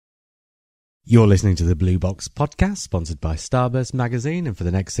You're listening to the Blue Box podcast, sponsored by Starburst magazine, and for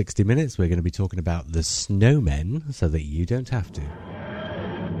the next 60 minutes we're going to be talking about the Snowmen, so that you don't have to.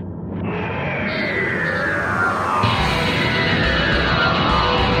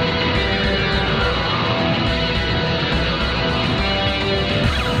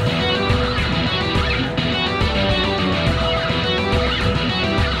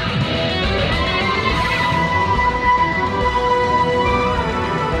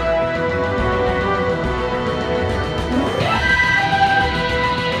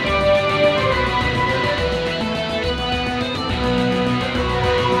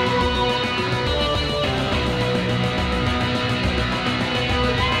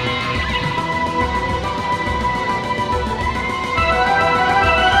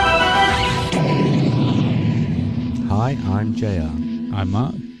 I'm JR. I'm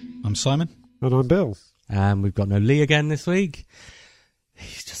Mark. I'm Simon. And I'm Bill. And we've got no Lee again this week.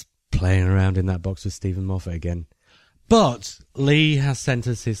 He's just playing around in that box with Stephen Moffat again. But Lee has sent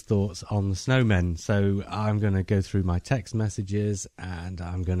us his thoughts on the Snowmen. So I'm going to go through my text messages and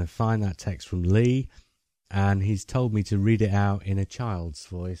I'm going to find that text from Lee. And he's told me to read it out in a child's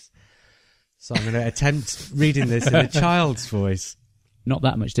voice. So I'm going to attempt reading this in a child's voice. Not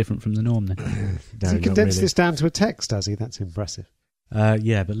that much different from the norm, then. No, so he condensed really. this down to a text, has he? That's impressive.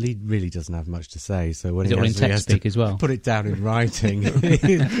 Yeah, but Lee really doesn't have much to say. So when Is it all in text speak as well? Put it down in writing.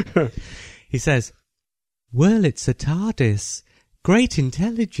 He says, "Well, it's a TARDIS. Great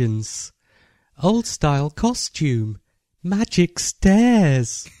intelligence. Old-style costume. Magic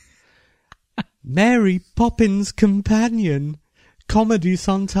stairs. Mary Poppins' companion. Comedy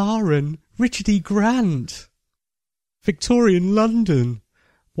Sontaran. Richard E. Grant. Victorian London.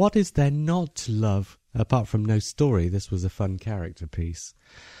 What is there not to love? Apart from no story, this was a fun character piece.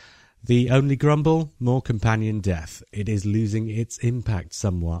 The only grumble, more companion death. It is losing its impact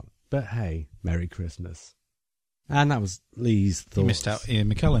somewhat. But hey, Merry Christmas." And that was Lee's thoughts. You missed out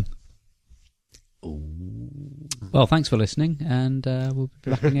Ian McKellen. Ooh. Well, thanks for listening, and we'll be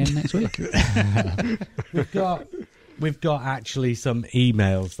back again next week. We've got actually some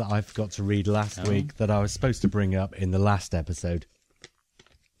emails that I forgot to read last week that I was supposed to bring up in the last episode.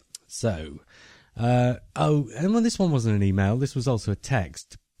 So, and well, this one wasn't an email. This was also a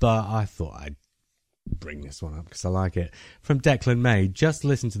text, but I thought I'd bring this one up because I like it. From Declan May, just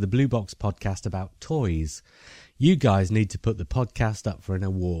listen to the Blue Box podcast about toys. You guys need to put the podcast up for an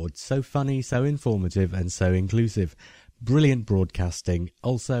award. So funny, so informative, and so inclusive. Brilliant broadcasting.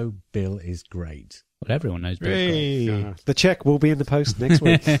 Also, Bill is great. Well, everyone knows Bill's great. The cheque will be in the post next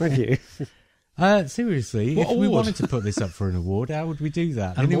week. Thank you. Seriously, what if we award? wanted to put this up for an award, how would we do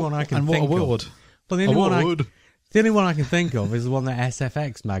that? And the only what, one I can and think what award? of. Well, the only one I can think of is the one that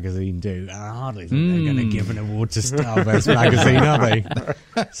SFX magazine do. And I hardly think they're going to give an award to Starburst magazine, are they?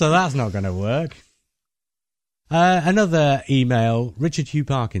 So that's not going to work. Another email, Richard Hugh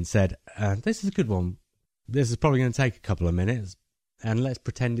Parkin said, this is a good one. This is probably going to take a couple of minutes, and let's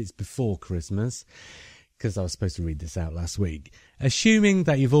pretend it's before Christmas, because I was supposed to read this out last week. Assuming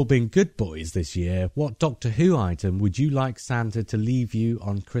that you've all been good boys this year, what Doctor Who item would you like Santa to leave you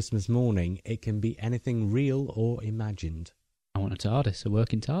on Christmas morning? It can be anything real or imagined. I want a TARDIS, a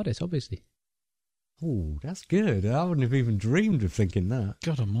working TARDIS, obviously. Oh, that's good. I wouldn't have even dreamed of thinking that.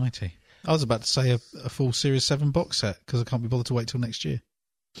 God almighty. I was about to say a full Series 7 box set, because I can't be bothered to wait till next year.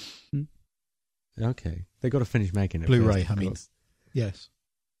 Okay. They've got to finish making it. Blu-ray, first, I mean. course. Yes.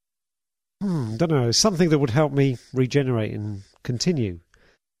 Don't know. Something that would help me regenerate and continue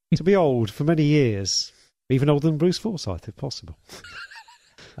to be old for many years. Even older than Bruce Forsyth, if possible.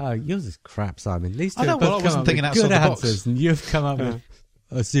 Oh, yours is crap, Simon. These two I know, have well, both I wasn't come up thinking with outside good the box. answers, and you've come up with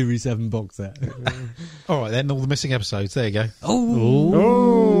a Series 7 box set. All right, then, all the missing episodes. There you go.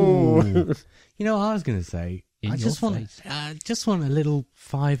 Oh! You know what I was going to say? In I your just want face. a little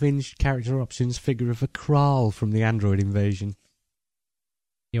 5-inch character options figure of a Kral from the Android invasion.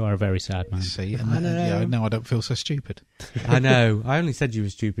 You are a very sad man. You see, and I know. yeah, now I don't feel so stupid. I know. I only said you were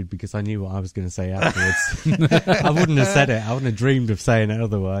stupid because I knew what I was going to say afterwards. I wouldn't have said it. I wouldn't have dreamed of saying it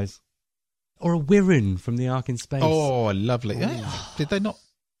otherwise. Or a Wirren from the Ark in Space. Oh, lovely. Yeah. Did they not?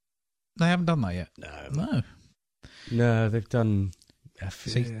 They haven't done that yet. No. No, they've done...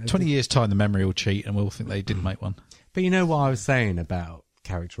 See, 20 years' time, the memory will cheat and we'll think they didn't make one. But you know what I was saying about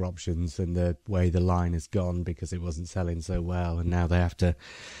character options and the way the line has gone because it wasn't selling so well, and now they have to,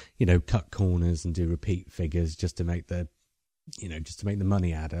 cut corners and do repeat figures just to make the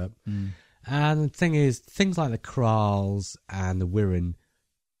money add up. And the thing is, things like the Kralls and the Wirren,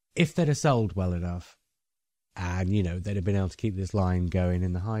 if they'd have sold well enough, and they'd have been able to keep this line going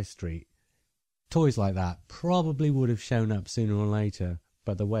in the high street, toys like that probably would have shown up sooner or later.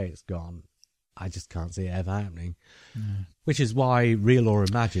 But the way it's gone, I just can't see it ever happening. Which is why, real or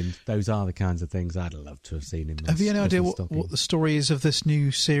imagined, those are the kinds of things I'd love to have seen in my Have you any idea Christmas what stocking. the story is of this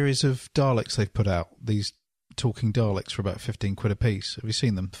new series of Daleks they've put out? These talking Daleks for about 15 quid a piece. Have you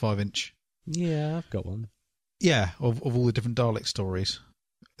seen them? 5-inch? Yeah, I've got one. Yeah, of all the different Dalek stories.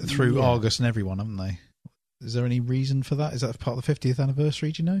 Through Yeah. Argus and everyone, haven't they? Is there any reason for that? Is that part of the 50th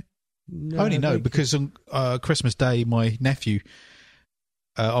anniversary, do you know? No, I only know because on Christmas Day, my nephew,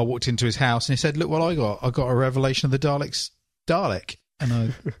 I walked into his house and he said, "Look what I got! I got a revelation of the Dalek."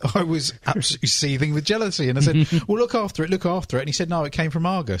 And I was absolutely seething with jealousy. And I said, "Well, look after it." And he said, "No, it came from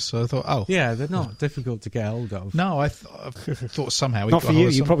Argus." So I thought, "Oh, Yeah, they're not difficult to get hold of. no." I thought somehow he Not got for hold you.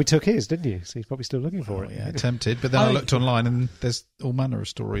 of You some- probably took his, didn't you? So he's probably still looking for it. Yeah, tempted. But then I looked online and there's all manner of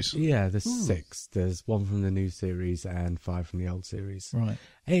stories. Yeah, there's 6. There's 1 from the new series and 5 from the old series. Right.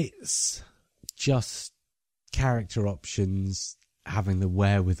 It's just character options having the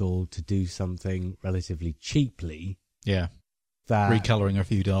wherewithal to do something relatively cheaply Yeah. that Recolouring a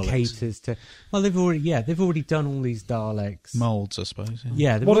few Daleks. caters to. Well, they've already done all these Daleks. Moulds, I suppose. Yeah.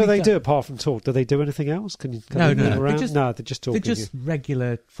 Yeah, they've What do already they do apart from talk? Do they do anything else? Can they No, move no. around? They're just- No, they're just talking. They're just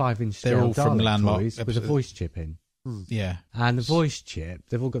regular 5-inch They're scale all from Dalek Landmark toys with a episodes. voice chip in. Yeah. And the voice chip,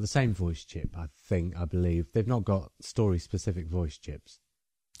 they've all got the same voice chip, I believe. They've not got story-specific voice chips.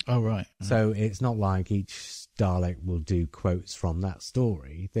 Oh, right. So it's not like each Dalek will do quotes from that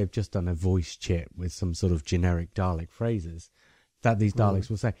story. They've just done a voice chip with some sort of generic Dalek phrases that these Daleks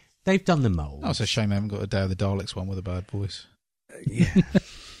will say. They've done the mould. Oh, it's a shame they haven't got a Day of the Daleks one with a bad voice. Yeah.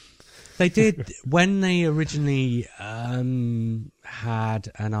 They did, when they originally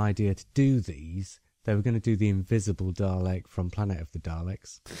had an idea to do these, they were going to do the Invisible Dalek from Planet of the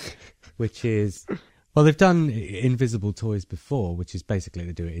Daleks, which is... Well, they've done invisible toys before, which is basically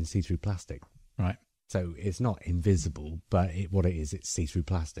they do it in see-through plastic. Right. So it's not invisible, but what it is, it's see-through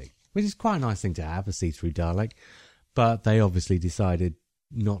plastic, which is quite a nice thing to have, a see-through Dalek. But they obviously decided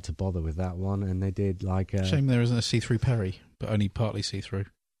not to bother with that one, and they did like a Shame there isn't a see-through Perry, but only partly see-through.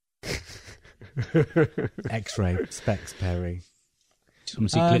 X-ray Specs Perry. Just want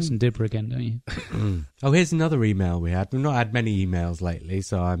to see Glitz and Dibber again, don't you? Oh, here's another email we had. We've not had many emails lately,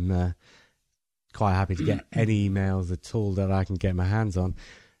 so I'm quite happy to get any emails at all that I can get my hands on.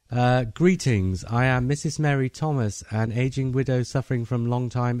 Greetings. I am Mrs. Mary Thomas, an aging widow suffering from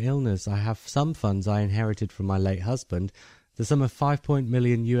long-time illness. I have some funds I inherited from my late husband, the sum of $5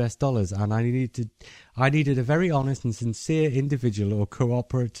 million US, and I needed a very honest and sincere individual or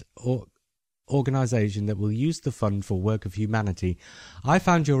cooperate or organisation that will use the fund for work of humanity. I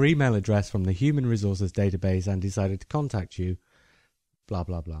found your email address from the Human Resources database and decided to contact you. Blah,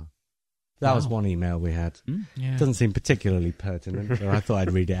 blah, blah. That was one email we had. Yeah. Doesn't seem particularly pertinent, but I thought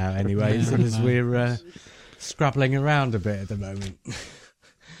I'd read it out anyway, as we're scrabbling around a bit at the moment.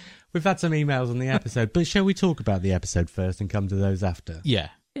 We've had some emails on the episode, but shall we talk about the episode first and come to those after? Yeah.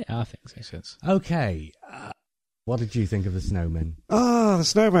 Yeah, I think so. Makes sense. Okay. What did you think of the Snowmen? Ah, the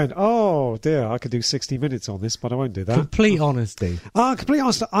Snowmen. Oh, dear. I could do 60 minutes on this, but I won't do that. Complete honesty. Completely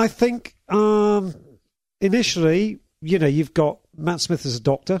honest, I think initially, you've got Matt Smith as a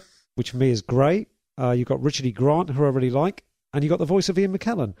doctor, which for me is great. You've got Richard E. Grant, who I really like, and you've got the voice of Ian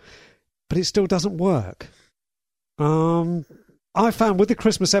McKellen. But it still doesn't work. I found with the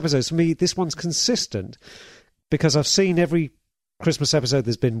Christmas episodes, for me, this one's consistent because I've seen every Christmas episode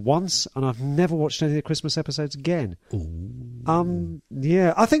there's been once, and I've never watched any of the Christmas episodes again.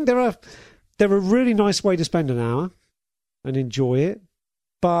 Yeah, I think they're a really nice way to spend an hour and enjoy it,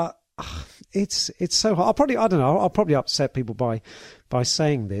 but it's so hard. I'll probably upset people by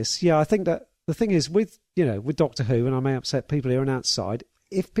saying this. Yeah, I think that the thing is with Doctor Who, and I may upset people here and outside.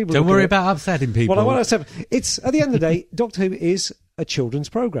 If people Don't worry about upsetting people. well, I want to say it's at the end of the day, Doctor Who is a children's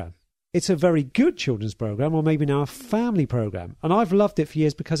program. It's a very good children's program, or maybe now a family program, and I've loved it for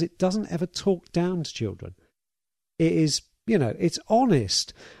years because it doesn't ever talk down to children. It is, it's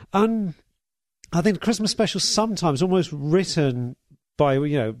honest, and I think Christmas specials sometimes almost written by,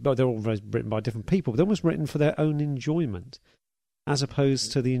 they're all written by different people, but they're almost written for their own enjoyment, as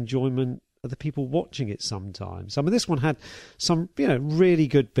opposed to the enjoyment of the people watching it sometimes. I mean, this one had some, really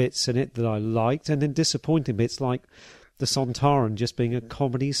good bits in it that I liked, and then disappointing bits like the Sontaran just being a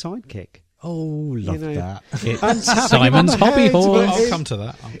comedy sidekick. Oh, love that. And Simon's hobby horse. I'll come to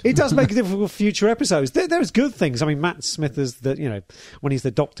that. It does make it difficult for future episodes. There's good things. I mean, Matt Smith is when he's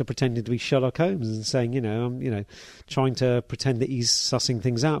the doctor pretending to be Sherlock Holmes and saying, trying to pretend that he's sussing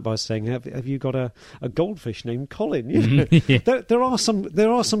things out by saying, "Have you got a goldfish named Colin?" Yeah. There are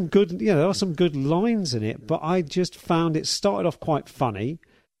some good lines in it, but I just found it started off quite funny,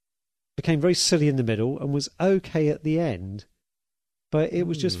 became very silly in the middle, and was okay at the end. But it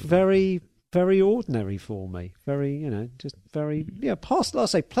was just very very ordinary for me. Very, just very, I'll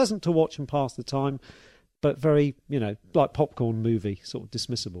say pleasant to watch and pass the time, but very, like popcorn movie, sort of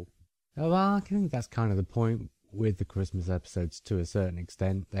dismissible. Oh, well, I think that's kind of the point with the Christmas episodes to a certain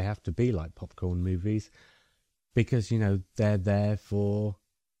extent. They have to be like popcorn movies because, they're there for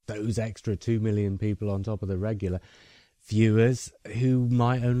those extra 2 million people on top of the regular viewers who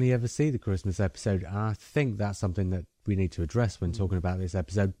might only ever see the Christmas episode. And I think that's something that we need to address when talking about this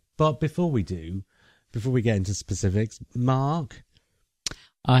episode. But before we get into specifics, Mark?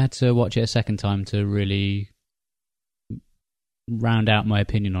 I had to watch it a second time to really round out my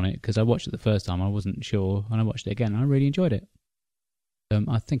opinion on it, because I watched it the first time, I wasn't sure, and I watched it again, and I really enjoyed it.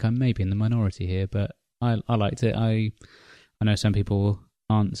 I think I may be in the minority here, but I liked it. I know some people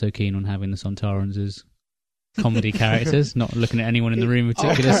aren't so keen on having the Sontarans as comedy characters, not looking at anyone in the room in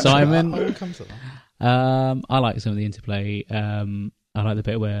particular. Simon. I will come to that. I like some of the interplay. I like the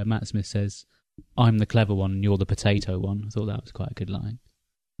bit where Matt Smith says, "I'm the clever one and you're the potato one." I thought that was quite a good line.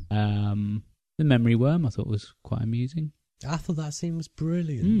 The memory worm I thought was quite amusing. I thought that scene was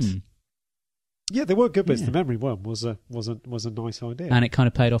brilliant. Yeah, there were good bits. The memory worm was a nice idea, and it kind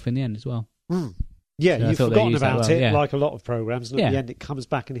of paid off in the end as well. Yeah, so you've forgotten about it, yeah. like a lot of programs, and at the end it comes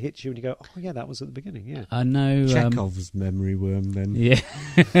back and hits you, and you go, "Oh yeah, that was at the beginning." Yeah, I know Chekhov's memory worm. Then, yeah,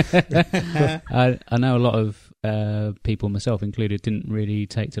 I know a lot of people, myself included, didn't really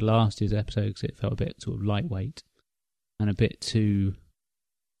take to last year's episode because it felt a bit sort of lightweight and a bit too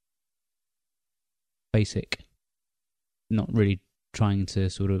basic. Not really trying to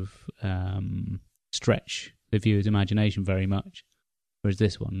sort of stretch the viewer's imagination very much. Whereas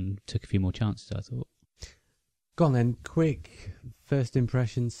this one took a few more chances, I thought. Go on then, quick first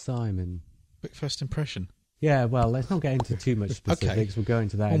impression, Simon. Quick first impression? Yeah, well, let's not get into too much specifics. Okay. We'll go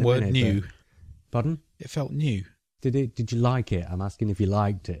into that in One a word, minute. new. Pardon? It felt new. Did you like it? I'm asking if you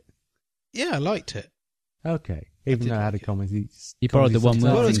liked it. Yeah, I liked it. Okay. Even though I had a comedy... You borrowed the one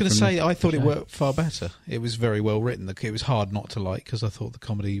word. Well, I was going to from say, I thought it the show. worked far better. It was very well written. It was hard not to like, because I thought the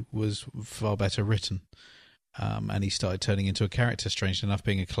comedy was far better written. And he started turning into a character, strangely enough,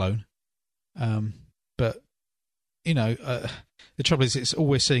 being a clone. But, the trouble is, it's all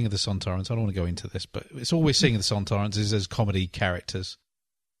we're seeing of the Sontarans. I don't want to go into this, but it's all we're seeing of the Sontarans is as comedy characters,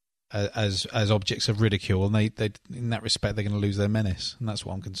 as objects of ridicule. And they in that respect, they're going to lose their menace. And that's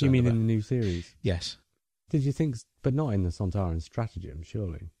what I'm concerned You mean about. in the new series? Yes. Did you think... But not in the Sontaran stratagem,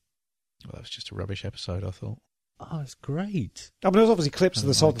 surely? Well, that was just a rubbish episode, I thought. Oh, it's great. I mean, there's obviously clips of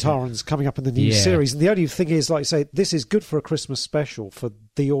the Sontarans coming up in the new series, and the only thing is, like you say, this is good for a Christmas special for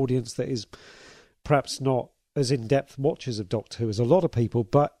the audience that is perhaps not as in-depth watchers of Doctor Who as a lot of people,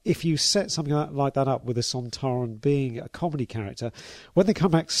 but if you set something like that up with a Sontaran being a comedy character, when they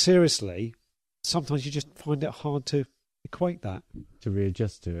come back seriously, sometimes you just find it hard to equate that. To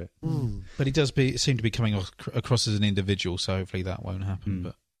readjust to it. But he does seem to be coming across as an individual, so hopefully that won't happen.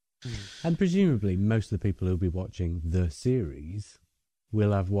 But And presumably most of the people who'll be watching the series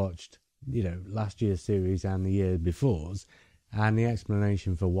will have watched, last year's series and the year before's, and the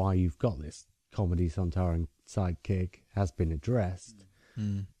explanation for why you've got this comedy Sontaran sidekick has been addressed.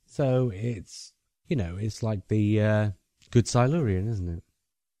 So it's, it's like the good Silurian, isn't it?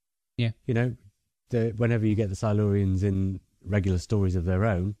 Yeah. Whenever you get the Silurians in regular stories of their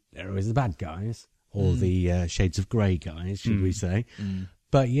own, they're always the bad guys, or the Shades of Grey guys, should we say.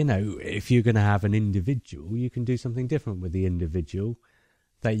 But, if you're going to have an individual, you can do something different with the individual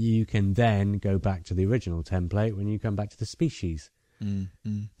that you can then go back to the original template when you come back to the species.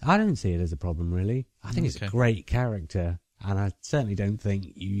 I don't see it as a problem, really. I think it's a great character, and I certainly don't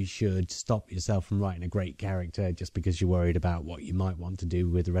think you should stop yourself from writing a great character just because you're worried about what you might want to do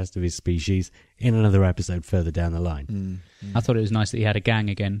with the rest of his species in another episode further down the line. I thought it was nice that he had a gang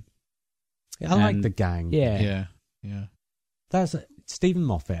again. I like the gang. Yeah. Stephen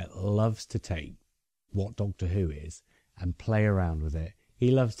Moffat loves to take what Doctor Who is and play around with it.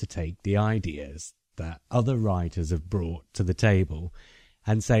 He loves to take the ideas that other writers have brought to the table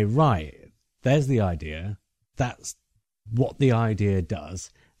and say, right, there's the idea. That's what the idea does.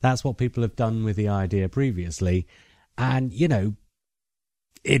 That's what people have done with the idea previously. And,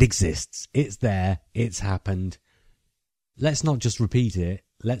 it exists. It's there. It's happened. Let's not just repeat it.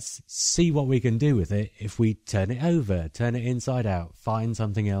 Let's see what we can do with it if we turn it over, turn it inside out, find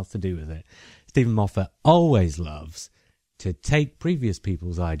something else to do with it. Stephen Moffat always loves to take previous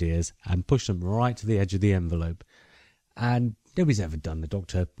people's ideas and push them right to the edge of the envelope. And nobody's ever done the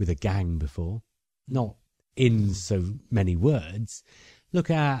Doctor with a gang before. Not in so many words.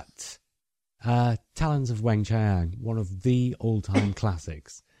 Look at Talons of Weng Chiang, one of the all-time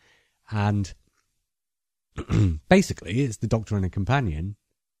classics. And basically, it's the Doctor and a companion,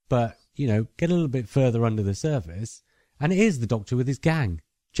 but get a little bit further under the surface, and it is the Doctor with his gang.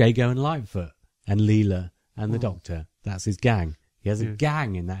 Jago and Lightfoot and Leela and the Doctor. That's his gang. He has a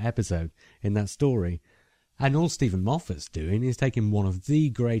gang in that episode, in that story. And all Stephen Moffat's doing is taking one of the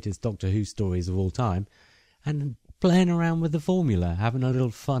greatest Doctor Who stories of all time and playing around with the formula, having a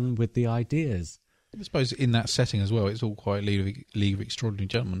little fun with the ideas. I suppose in that setting as well, it's all quite League of Extraordinary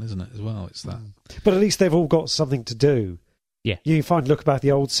Gentlemen, isn't it, as well? It's that. But at least they've all got something to do. Yeah. You look about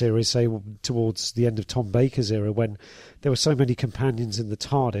the old series, say, towards the end of Tom Baker's era, when there were so many companions in the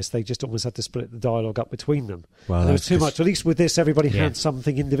TARDIS, they just almost had to split the dialogue up between them. Well, there was too much. At least with this, everybody had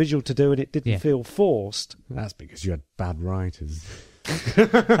something individual to do, and it didn't feel forced. That's because you had bad writers.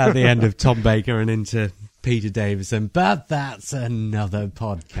 At the end of Tom Baker and into Peter Davison, but that's another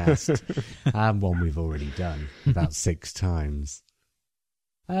podcast, and one we've already done about 6 times.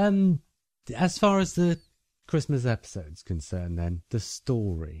 As far as the Christmas episode's concerned, then, the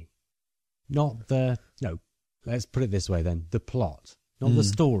story, let's put it this way then, the plot, not the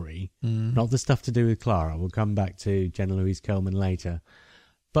story, not the stuff to do with Clara, we'll come back to Jenna Louise Coleman later,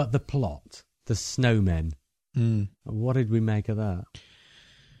 but the plot, the Snowmen. What did we make of that?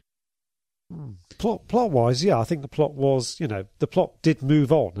 Plot-wise, I think the plot was, the plot did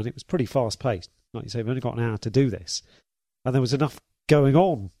move on, and it was pretty fast-paced. Like you say, we've only got an hour to do this, and there was enough going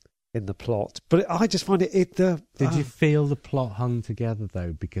on in the plot. But I just find it... Did you feel the plot hung together,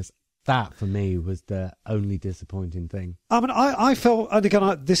 though? Because that, for me, was the only disappointing thing. I mean, I felt... And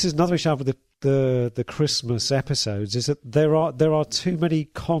again, this is another issue with the Christmas episodes, is that there are too many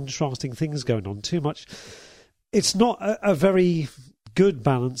contrasting things going on. Too much... It's not a very good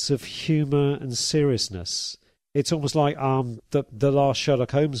balance of humour and seriousness. It's almost like the last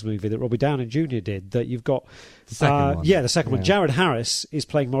Sherlock Holmes movie that Robbie Downey Jr. did, that you've got... The second one. Yeah, the second one. Jared Harris is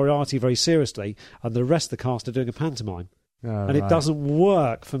playing Moriarty very seriously, and the rest of the cast are doing a pantomime. And it doesn't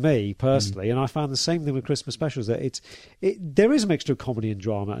work for me, personally. And I found the same thing with Christmas specials, that there is a mixture of comedy and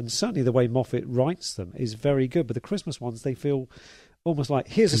drama, and certainly the way Moffat writes them is very good. But the Christmas ones, they feel almost like,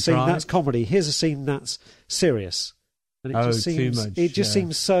 here's a scene that's comedy, here's a scene that's serious. And it just seems, too much, it just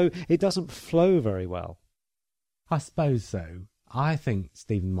seems so... It doesn't flow very well. I suppose so. I think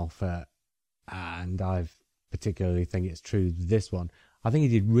Stephen Moffat, and I particularly think it's true this one, I think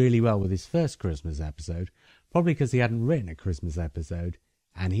he did really well with his first Christmas episode, probably because he hadn't written a Christmas episode,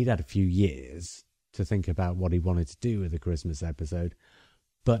 and he'd had a few years to think about what he wanted to do with a Christmas episode.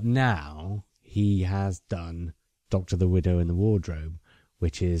 But now he has done Doctor the Widow and the Wardrobe,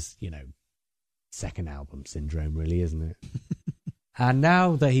 which is, second album syndrome, really, isn't it? And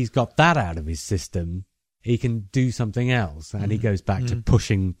now that he's got that out of his system, he can do something else, and he goes back to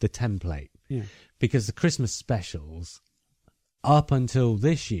pushing the template. Yeah. Because the Christmas specials, up until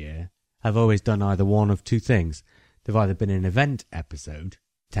this year, have always done either one of two things. They've either been an event episode,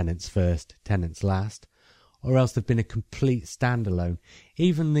 Tennant's first, Tennant's last, or else they've been a complete standalone.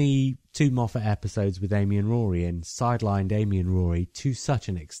 Even the 2 Moffat episodes with Amy and Rory in sidelined Amy and Rory to such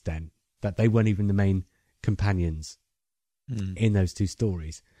an extent that they weren't even the main companions in those 2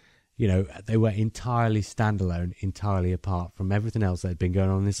 stories. They were entirely standalone, entirely apart from everything else that had been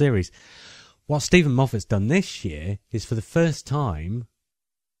going on in the series. What Stephen Moffat's done this year is, for the first time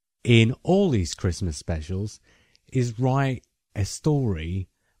in all these Christmas specials, is write a story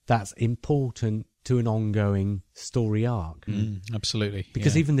that's important to an ongoing story arc. Absolutely.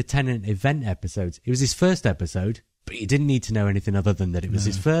 Because even the Tennant event episodes, it was his first episode, but you didn't need to know anything other than that it was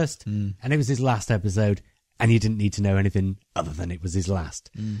his first, and it was his last episode, and you didn't need to know anything other than it was his last.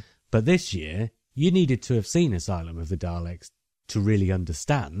 But this year, you needed to have seen Asylum of the Daleks to really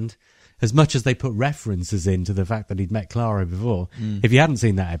understand, as much as they put references into the fact that he'd met Clara before. If you hadn't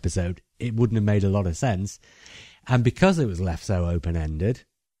seen that episode, it wouldn't have made a lot of sense. And because it was left so open-ended,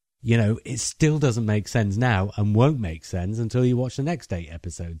 it still doesn't make sense now, and won't make sense until you watch the next 8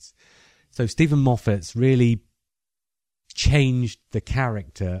 episodes. So Stephen Moffat's really changed the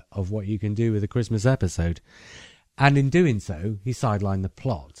character of what you can do with a Christmas episode. And in doing so, he sidelined the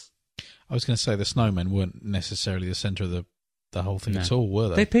plot. I was going to say the Snowmen weren't necessarily the centre of the whole thing at all, were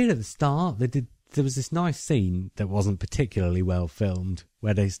they? They appeared at the start. There was this nice scene that wasn't particularly well filmed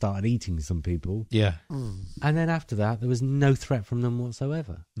where they started eating some people. Yeah. And then after that, there was no threat from them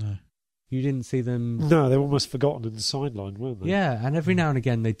whatsoever. No. You didn't see them... No, they were almost forgotten and sidelined, weren't they? Yeah, and every now and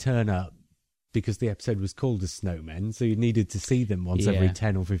again they'd turn up because the episode was called The Snowmen, so you needed to see them once every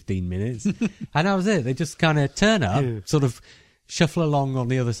 10 or 15 minutes. And that was it. They just kind of turn up, sort of shuffle along on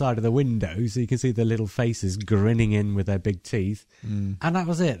the other side of the window so you can see their little faces grinning in with their big teeth. And that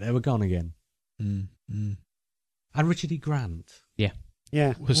was it. They were gone again. And Richard E. Grant. Yeah.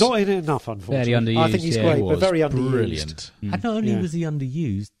 Yeah, not in enough, unfortunately. Very underused. I think he's great, but very underused. Brilliant. And not only was he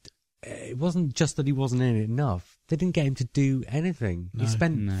underused, it wasn't just that he wasn't in it enough. They didn't get him to do anything. He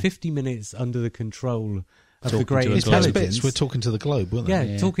spent 50 minutes under the control of the great intelligence. Bits were talking to the globe, weren't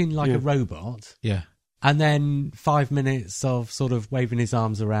they? Yeah, talking like a robot. Yeah. And then 5 minutes of sort of waving his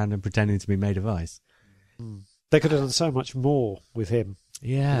arms around and pretending to be made of ice. They could have done so much more with him.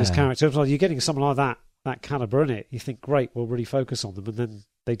 Yeah. His character. Like, you're getting someone like that calibre in it. You think, great, we'll really focus on them. And then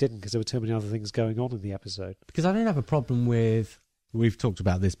they didn't because there were too many other things going on in the episode. Because I don't have a problem with, we've talked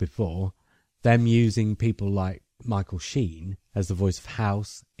about this before, them using people like Michael Sheen as the voice of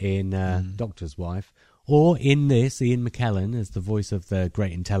House in Doctor's Wife, or in this, Ian McKellen as the voice of the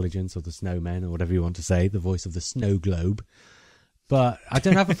Great Intelligence or the Snowmen, or whatever you want to say, the voice of the Snow Globe. But I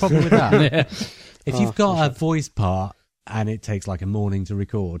don't have a problem with that. If you've got a voice part and it takes like a morning to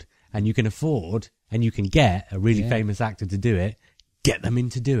record, and you can afford and you can get a really famous actor to do it, get them in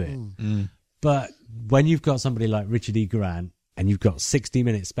to do it. But when you've got somebody like Richard E. Grant and you've got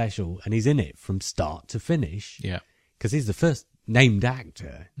 60-minute special and he's in it from start to finish, because he's the first named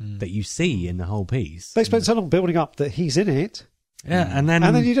actor that you see in the whole piece. They spent so long building up that he's in it. Yeah, and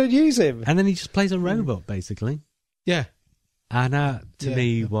then you don't use him. And then he just plays a robot, basically. Yeah. And that, to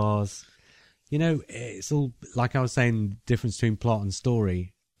me, was, it's all, like I was saying, the difference between plot and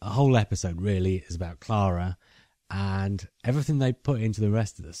story. A whole episode really is about Clara, and everything they put into the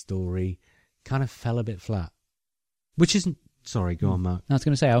rest of the story kind of fell a bit flat. Which isn't... Sorry, go on, Mark. I was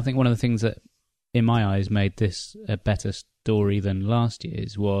going to say, I think one of the things that, in my eyes, made this a better story than last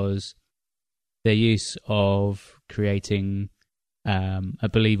year's was their use of creating a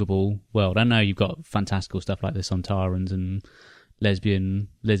believable world. I know you've got fantastical stuff like the Sontarans and lesbian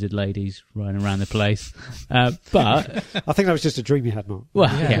lizard ladies running around the place, but I think that was just a dream you had, Mark.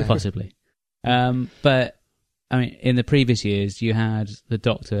 Well, yeah possibly. But I mean, in the previous years, you had the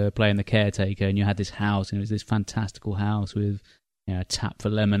Doctor playing the caretaker, and you had this house, and it was this fantastical house with a tap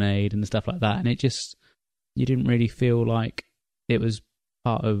for lemonade and stuff like that, and it just, you didn't really feel like it was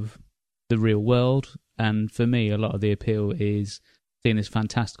part of the real world. And for me, a lot of the appeal is seeing this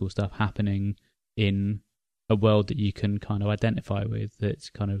fantastical stuff happening in a world that you can kind of identify with,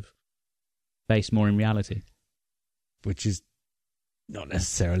 that's kind of based more in reality. Which is not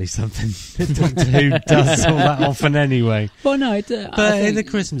necessarily something that Doctor Who does all that often anyway. Well, no, but in the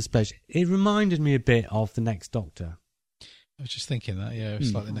Christmas special, it reminded me a bit of the Next Doctor. I was just thinking that,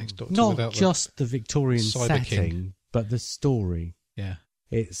 it's like the Next Doctor. Not without just the Victorian Cyber setting, King. but the story. Yeah.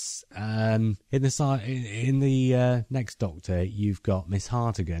 It's in the Next Doctor, you've got Miss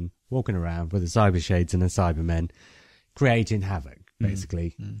Hartigan walking around with the Cyber Shades and the Cybermen, creating havoc,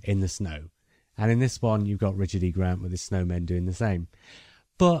 basically, in the snow. And in this one, you've got Richard E. Grant with his snowmen doing the same.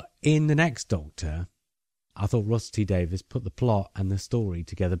 But in the Next Doctor, I thought Russell T Davies put the plot and the story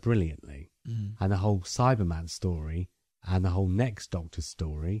together brilliantly. And the whole Cyberman story and the whole Next Doctor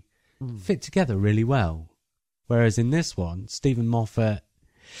story fit together really well. Whereas in this one, Stephen Moffat,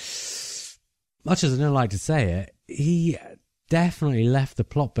 much as I don't like to say it, he definitely left the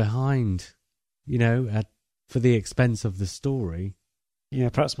plot behind, for the expense of the story. Yeah,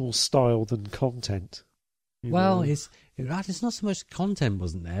 perhaps more style than content. Well, it's not so much content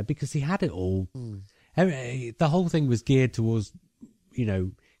wasn't there, because he had it all. The whole thing was geared towards,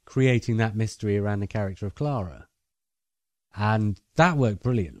 creating that mystery around the character of Clara. And that worked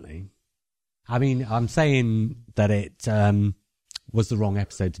brilliantly. I mean, I'm saying that it was the wrong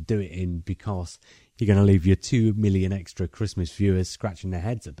episode to do it in because you're going to leave your 2 million extra Christmas viewers scratching their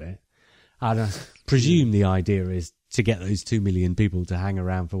heads a bit. And I presume the idea is to get those 2 million people to hang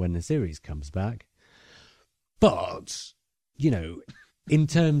around for when the series comes back. But, in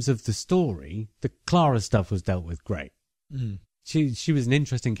terms of the story, the Clara stuff was dealt with great. She was an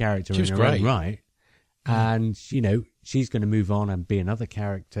interesting character in her own right. And, she's going to move on and be another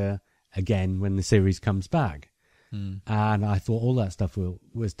character again when the series comes back. And I thought all that stuff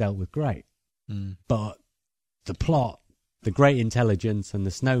was dealt with great. But the plot, the Great Intelligence and the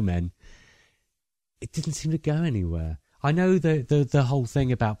Snowmen, it didn't seem to go anywhere. I know the whole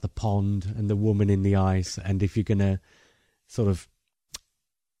thing about the pond and the woman in the ice, and if you're going to sort of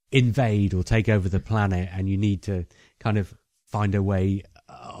invade or take over the planet and you need to kind of find a way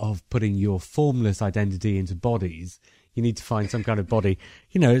of putting your formless identity into bodies, you need to find some kind of body.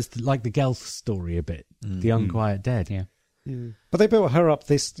 It's like the Gelth story a bit, the Unquiet Dead. Yeah. But they built her up,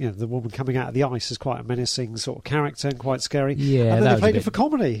 the woman coming out of the ice, as quite a menacing sort of character and quite scary. Yeah, and then they played it for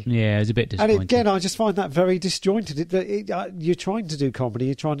comedy. Yeah, it was a bit disappointing. And again, I just find that very disjointed. You're trying to do comedy,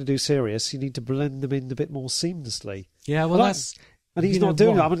 you're trying to do serious, you need to blend them in a bit more seamlessly. Yeah, well, and he's not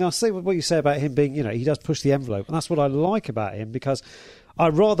doing that. I mean, I'll say what you say about him being, he does push the envelope, and that's what I like about him, because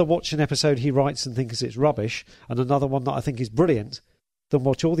I'd rather watch an episode he writes and thinks it's rubbish and another one that I think is brilliant than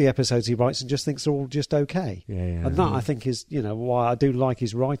watch all the episodes he writes and just thinks they're all just okay. Yeah, yeah. And that, I think, is, why I do like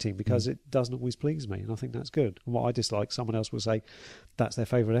his writing, because it doesn't always please me, and I think that's good. And what I dislike, someone else will say that's their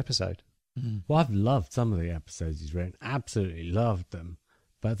favourite episode. Well, I've loved some of the episodes he's written. Absolutely loved them.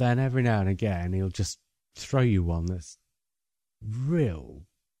 But then every now and again, he'll just throw you one that's real,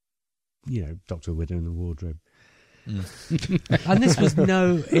 Dr. Widow in the Wardrobe. And this was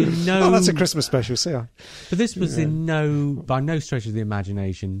Oh, that's a Christmas special, see. But this was by no stretch of the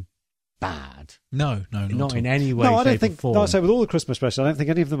imagination bad. No, not in any way. No, I don't shape, or think. form. No, I say with all the Christmas specials, I don't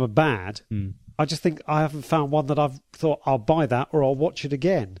think any of them are bad. I just think I haven't found one that I've thought I'll buy that or I'll watch it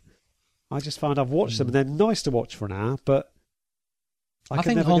again. I just found I've watched them and they're nice to watch for an hour, but I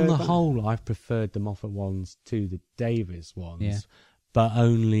think on the whole, I've preferred the Moffat ones to the Davis ones. Yeah. But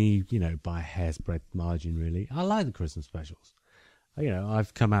only, by a hair's breadth margin, really. I like the Christmas specials.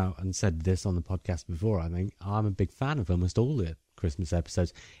 I've come out and said this on the podcast before. I think I'm a big fan of almost all the Christmas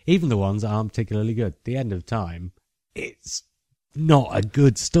episodes, even the ones that aren't particularly good. The End of Time, it's not a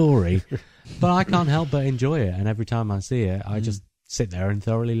good story, but I can't help but enjoy it. And every time I see it, I just sit there and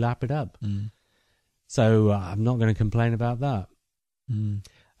thoroughly lap it up. So I'm not going to complain about that.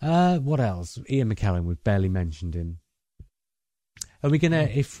 What else? Ian McKellen, we've barely mentioned him. Are we going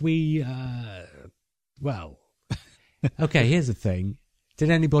to, if we, okay, here's the thing.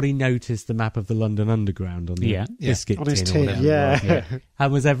 Did anybody notice the map of the London Underground on the biscuit on his tin? tin, yeah.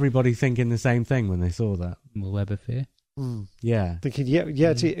 And was everybody thinking the same thing when they saw that? Will Web of Fear? Yeah. Thinking,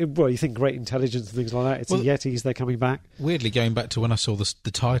 you think Great Intelligence and things like that. It's the Yetis, they're coming back. Weirdly, going back to when I saw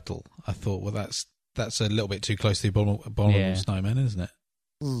the title, I thought, well, that's a little bit too close to the Abominable Snowmen, isn't it?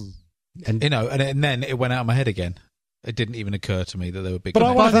 And and then it went out of my head again. It didn't even occur to me that they were big. But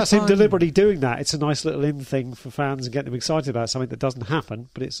I wonder if that's him deliberately doing that. It's a nice little in thing for fans and get them excited about something that doesn't happen,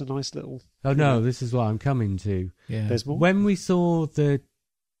 but it's a nice little... Oh, no, this is what I'm coming to. Yeah. There's more? When we saw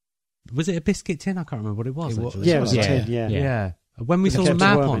was it a biscuit tin? I can't remember what it was. Yeah, it was a tin, Yeah. When we saw the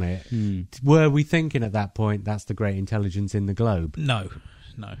map on it, were we thinking at that point that's the Great Intelligence in the globe? No.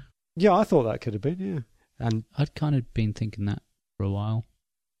 Yeah, I thought that could have been, yeah. And I'd kind of been thinking that for a while.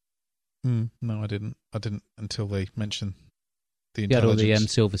 No, I didn't until they mentioned the You had all intelligence. the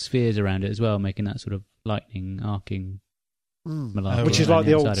silver spheres around it as well, making that sort of lightning arcing malarkey Which is around like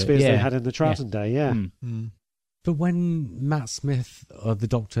the old outside of it. spheres they had in the Troughton day, yeah. But when Matt Smith, the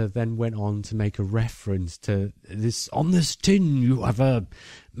Doctor, then went on to make a reference to this, on this tin you have a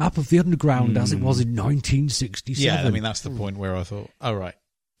map of the Underground as it was in 1967. Yeah, I mean, that's the point where I thought, oh, right.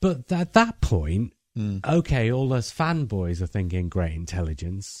 But at that point, okay, all us fanboys are thinking Great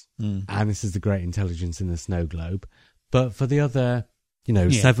Intelligence, and this is the Great Intelligence in the snow globe. But for the other,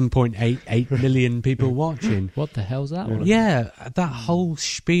 7.88 million people watching, What the hell's that all about? yeah, that whole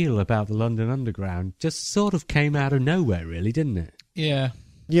spiel about the London Underground just sort of came out of nowhere, really, didn't it? Yeah.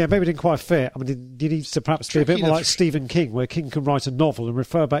 Yeah, maybe it didn't quite fit. I mean, you need to perhaps be a bit more like Stephen King, where King can write a novel and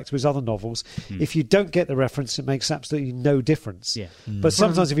refer back to his other novels. If you don't get the reference, it makes absolutely no difference. Yeah. But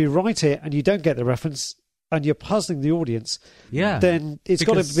sometimes if you write it and you don't get the reference and you're puzzling the audience, then it's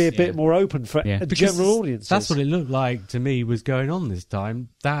got to be a bit more open for general audiences. That's what it looked like to me was going on this time.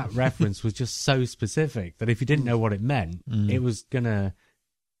 That reference was just so specific that if you didn't know what it meant, it was going to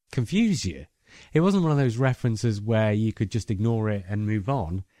confuse you. It wasn't one of those references where you could just ignore it and move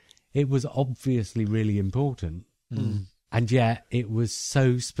on. It was obviously really important. And yet it was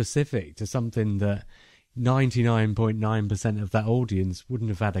so specific to something that 99.9% of that audience wouldn't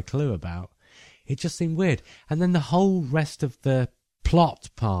have had a clue about. It just seemed weird. And then the whole rest of the plot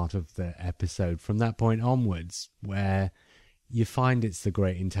part of the episode from that point onwards, where you find it's the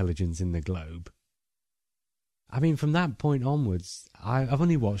Great Intelligence in the globe. I mean, from that point onwards, I've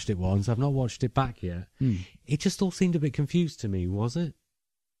only watched it once. I've not watched it back yet. It just all seemed a bit confused to me, was it?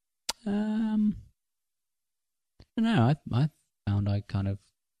 I don't know. I found I kind of...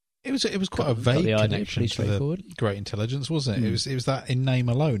 It was quite a vague connection to the Great Intelligence, wasn't it? It was that in name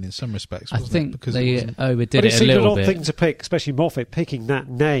alone in some respects, wasn't I think it? Because they overdid it it a little an odd bit. thing to pick, especially Moffat picking that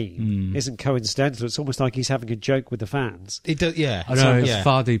name isn't coincidental. It's almost like he's having a joke with the fans. It does, yeah. I know, it's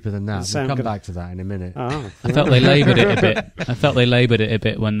far deeper than that. We'll come back to that in a minute. Oh. I felt they laboured it a bit. I felt they laboured it a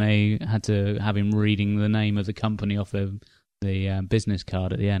bit when they had to have him reading the name of the company off the business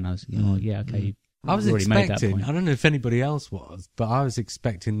card at the end. I was, okay. I was already made that expecting, point. I don't know if anybody else was, but I was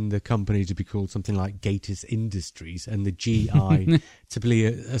expecting the company to be called something like Gatus Industries and the GI to be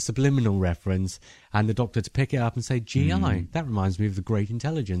a subliminal reference and the Doctor to pick it up and say, GI, that reminds me of the Great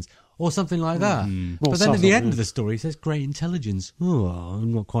Intelligence, or something like that. But then at the end of the story, it says Great Intelligence. Oh,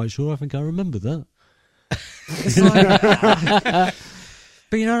 I'm not quite sure. I think I remember that. It's like,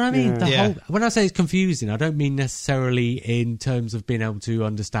 But you know what I mean? Yeah. When I say it's confusing, I don't mean necessarily in terms of being able to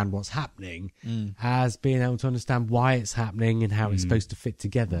understand what's happening, as being able to understand why it's happening and how it's supposed to fit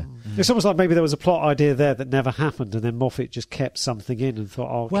together. It's almost like maybe there was a plot idea there that never happened, and then Moffat just kept something in and thought,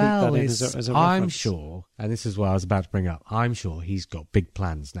 I'll keep that in as a reference. I'm sure, and this is what I was about to bring up, I'm sure he's got big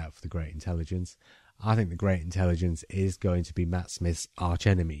plans now for the Great Intelligence. I think the Great Intelligence is going to be Matt Smith's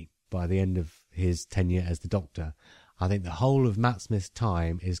archenemy by the end of his tenure as the Doctor. I think the whole of Matt Smith's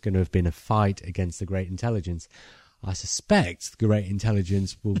time is going to have been a fight against the Great Intelligence. I suspect the Great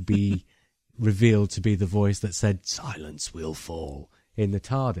Intelligence will be revealed to be the voice that said, "Silence will fall," in the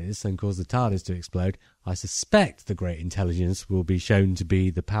TARDIS and cause the TARDIS to explode. I suspect the Great Intelligence will be shown to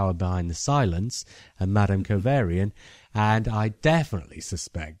be the power behind the silence and Madame Kovarian. And I definitely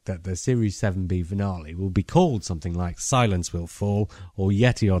suspect that the Series 7B finale will be called something like "Silence Will Fall" or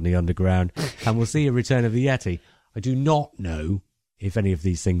 "Yeti on the Underground," and we'll see a return of the Yeti. I do not know if any of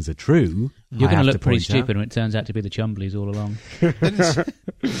these things are true. You're going to look pretty stupid when it turns out to be the Chumblies all along.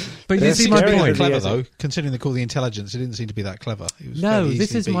 But you see my point. Clever though, considering they call the intelligence, it didn't seem to be that clever. It was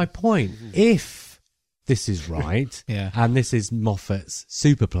this is my point. If this is right, and this is Moffat's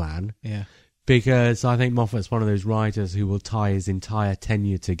super plan, because I think Moffat's one of those writers who will tie his entire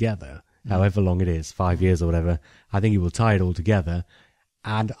tenure together, however long it is, 5 years or whatever. I think he will tie it all together,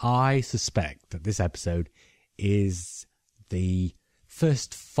 and I suspect that this episode is the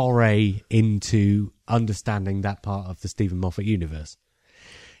first foray into understanding that part of the Stephen Moffat universe.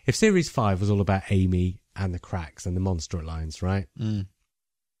 If Series 5 was all about Amy and the Cracks and the Monster Alliance, right?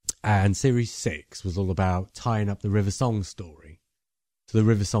 And Series 6 was all about tying up the River Song story. So the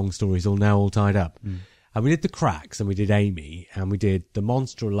River Song story is all tied up. And we did the Cracks and we did Amy and we did the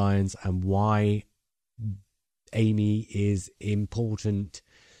Monster Alliance and why Amy is important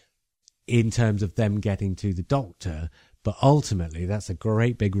in terms of them getting to the Doctor, but ultimately that's a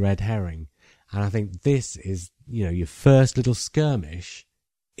great big red herring. And I think this is, your first little skirmish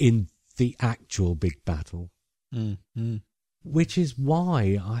in the actual big battle. Which is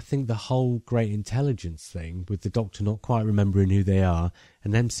why I think the whole Great Intelligence thing, with the Doctor not quite remembering who they are,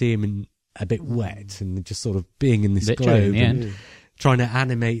 and them seeing him a bit wet and just sort of being in this globe and trying to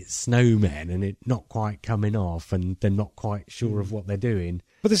animate snowmen and it not quite coming off and they're not quite sure of what they're doing.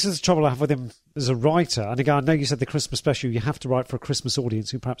 But this is the trouble I have with him as a writer. And again, I know you said the Christmas special, you have to write for a Christmas audience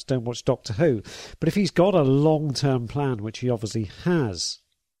who perhaps don't watch Doctor Who. But if he's got a long-term plan, which he obviously has,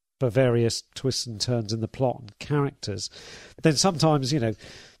 for various twists and turns in the plot and characters, then sometimes,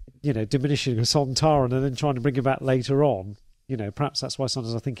 diminishing a Sontaran and then trying to bring him back later on, perhaps that's why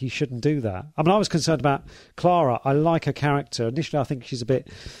sometimes I think he shouldn't do that. I mean, I was concerned about Clara. I like her character. Initially, I think she's a bit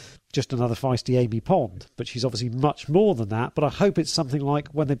just another feisty Amy Pond, but she's obviously much more than that. But I hope it's something like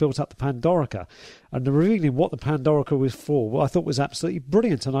when they built up the Pandorica and the revealing what the Pandorica was for, I thought was absolutely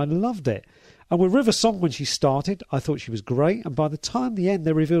brilliant and I loved it. And with River Song, when she started, I thought she was great. And by the time the end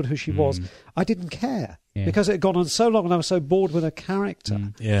they revealed who she was, I didn't care. Because it had gone on so long and I was so bored with her character.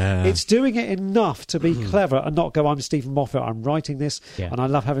 It's doing it enough to be clever and not go, I'm Stephen Moffat, I'm writing this, and I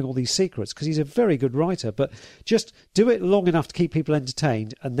love having all these secrets, because he's a very good writer. But just do it long enough to keep people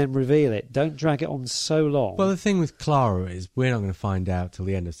entertained and then reveal it. Don't drag it on so long. Well, the thing with Clara is we're not going to find out till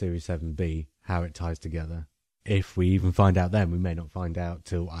the end of Series 7B how it ties together. If we even find out then, we may not find out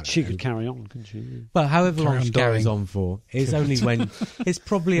till, I don't know. She could carry on, couldn't she? Well, however long she carries on for, it's only when it's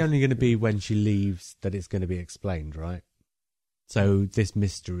probably only going to be when she leaves that it's going to be explained, right? So this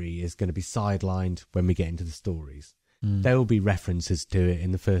mystery is going to be sidelined when we get into the stories. There will be references to it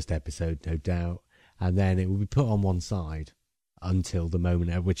in the first episode, no doubt, and then it will be put on one side until the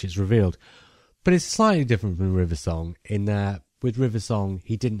moment at which it's revealed. But it's slightly different from River Song in that with River Song,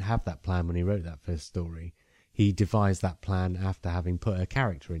 he didn't have that plan when he wrote that first story. He devised that plan after having put a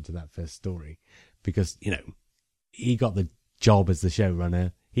character into that first story because, he got the job as the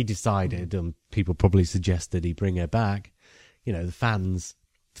showrunner. He decided, and people probably suggested he bring her back. The fans,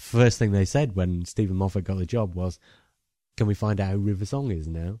 the first thing they said when Stephen Moffat got the job was, can we find out who River Song is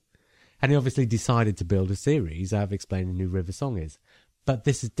now? And he obviously decided to build a series out of explaining who River Song is. But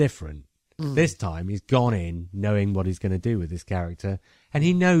this is different. This time he's gone in knowing what he's going to do with this character, and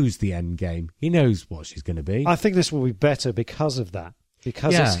he knows the end game. He knows what she's going to be. I think this will be better because of that.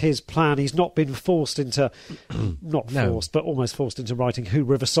 Because it's his plan. He's not been forced into, but almost forced into writing who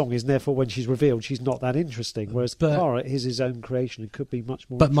River Song is, and therefore when she's revealed, she's not that interesting. Whereas Clara is his own creation and could be much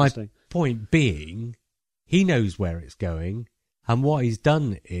more interesting. My point being, he knows where it's going, and what he's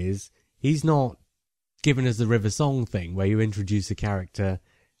done is, he's not given us the River Song thing, where you introduce a character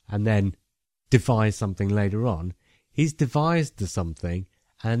and then devise something later on. He's devised the something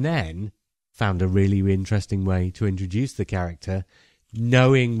and then found a really interesting way to introduce the character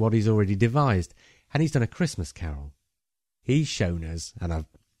knowing what he's already devised. And he's done a Christmas Carol. He's shown us, and I've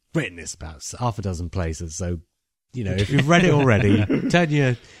written this about half a dozen places, so, if you've read it already, turn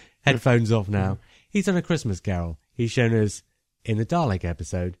your headphones off now. He's done a Christmas Carol. He's shown us, in the Dalek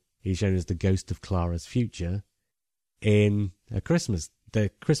episode, he's shown us the ghost of Clara's future. In the Christmas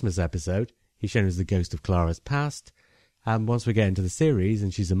episode, he's shown us the ghost of Clara's past. And once we get into the series,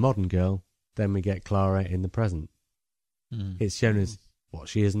 and she's a modern girl, then we get Clara in the present. It's shown us what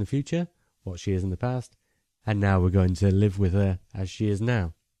she is in the future, what she is in the past, and now we're going to live with her as she is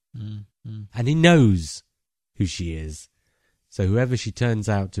now. And he knows who she is. So whoever she turns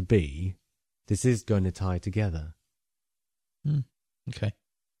out to be, this is going to tie together. Okay.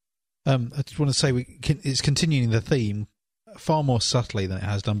 I just want to say it's continuing the theme far more subtly than it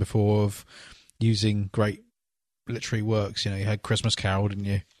has done before of using great literary works. You had Christmas Carol, didn't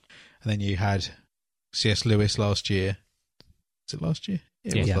you? And then you had C.S. Lewis last year. Was it last year?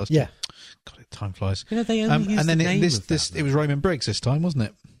 Yeah, it was last year. God, time flies. They only and then the name it was Raymond Briggs this time, wasn't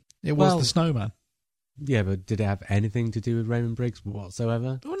it? It was the Snowman. Yeah, but did it have anything to do with Raymond Briggs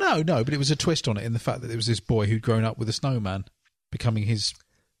whatsoever? Oh, no, but it was a twist on it in the fact that there was this boy who'd grown up with a snowman, becoming his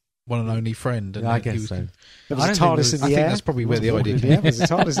one and only friend. And I guess so. There was a TARDIS in the air. I think that's probably where the idea came. There was a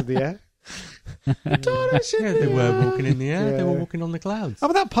TARDIS in the air. They were walking in the air. Yeah. They were walking on the clouds. I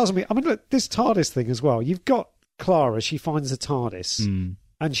mean, that puzzled me. I mean, look, this TARDIS thing as well. You've got Clara. She finds the TARDIS,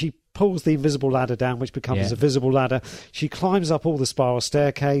 and she pulls the invisible ladder down, which becomes a visible ladder. She climbs up all the spiral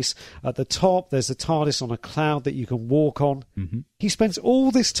staircase. At the top, there's a TARDIS on a cloud that you can walk on. He spends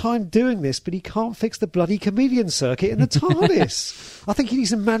all this time doing this, but he can't fix the bloody chameleon circuit in the TARDIS. I think he needs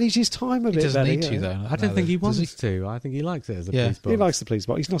to manage his time a bit. He doesn't better, need to, though. I don't think he wants to. I think he likes it as a police box. He likes the police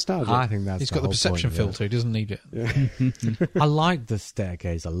box. He's nostalgic. I think that's He's got the perception filter. He doesn't need it. Yeah. I liked the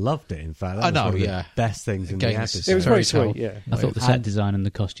staircase. I loved it, in fact. That was was one of the best things in the episode. It was very sweet, yeah. I thought the set design and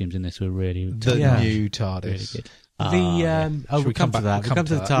the costumes in this were really the new TARDIS. really good. We'll come to that. We'll come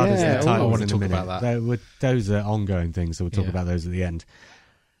to the TARDIS and the I titles want to in a talk minute. about that. Those are ongoing things, so we'll talk about those at the end.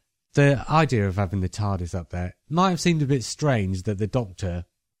 The idea of having the TARDIS up there might have seemed a bit strange that the Doctor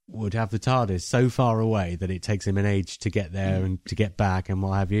would have the TARDIS so far away that it takes him an age to get there and to get back and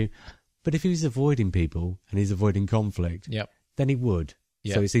what have you. But if he's avoiding people and he's avoiding conflict, then he would.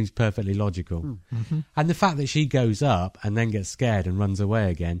 Yep. So it seems perfectly logical. And the fact that she goes up and then gets scared and runs away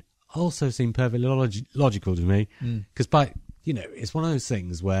again also seemed perfectly logical to me. Because it's one of those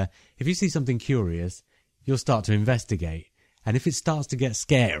things where if you see something curious, you'll start to investigate. And if it starts to get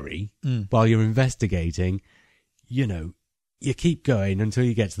scary while you're investigating, you keep going until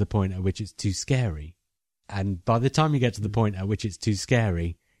you get to the point at which it's too scary. And by the time you get to the point at which it's too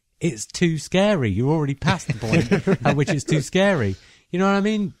scary, it's too scary. You're already past the point at which it's too scary. You know what I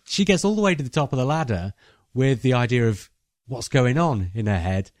mean? She gets all the way to the top of the ladder with the idea of what's going on in her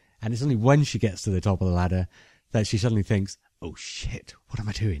head. And it's only when she gets to the top of the ladder that she suddenly thinks, oh shit, what am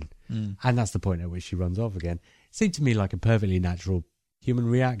I doing? And that's the point at which she runs off again. It seemed to me like a perfectly natural human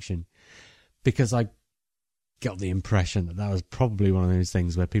reaction, because I got the impression that was probably one of those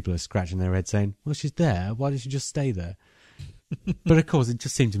things where people are scratching their head saying, well, she's there, why does she just stay there? But of course, it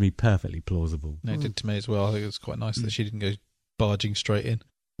just seemed to me perfectly plausible. No, it did to me as well. I think it was quite nice that she didn't go barging straight in.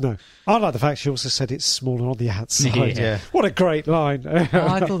 No. I like the fact she also said it's smaller on the outside. Yeah. What a great line. I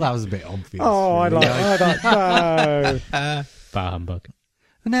thought that was a bit obvious. Oh, really. I like no. Bar humbug.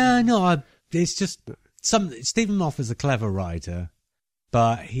 No, it's just Stephen Moffat's a clever writer,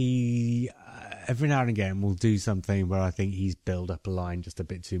 but he every now and again will do something where I think he's built up a line just a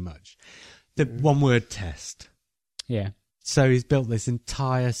bit too much. The one-word test. Yeah. So he's built this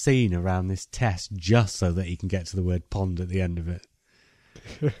entire scene around this test just so that he can get to the word pond at the end of it.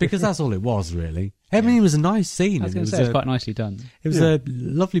 Because that's all it was, really. I mean, it was a nice scene. I was going to say, it's quite nicely done. It was a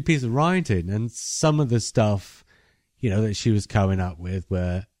lovely piece of writing, and some of the stuff, that she was coming up with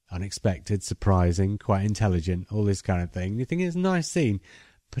were unexpected, surprising, quite intelligent, all this kind of thing. You think it's a nice scene,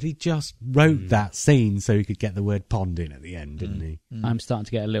 but he just wrote that scene so he could get the word pond in at the end, didn't he? I'm starting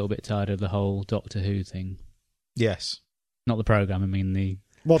to get a little bit tired of the whole Doctor Who thing. Yes. Not the programme, I mean the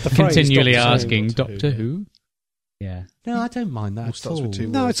phrase, continually asking Doctor Who. Yeah. No, I don't mind that at all.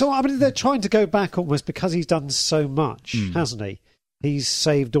 No, it's all. I mean, they're trying to go back almost because he's done so much, hasn't he? He's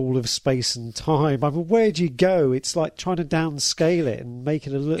saved all of space and time. I mean, where do you go? It's like trying to downscale it and make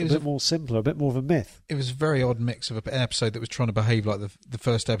it a little bit more simpler, a bit more of a myth. It was a very odd mix of an episode that was trying to behave like the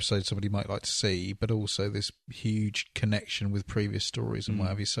first episode somebody might like to see, but also this huge connection with previous stories and what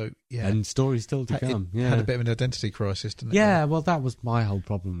have you. So, yeah. And stories still to come. It had a bit of an identity crisis, didn't it? Yeah, well, that was my whole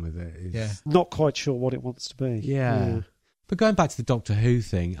problem with it. Not quite sure what it wants to be. Yeah. But going back to the Doctor Who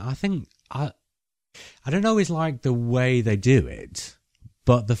thing, I think I don't always like the way they do it,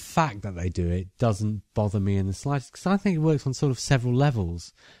 But the fact that they do it doesn't bother me in the slightest, because I think it works on sort of several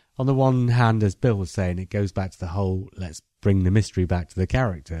levels. On the one hand, as Bill was saying, it goes back to the whole, let's bring the mystery back to the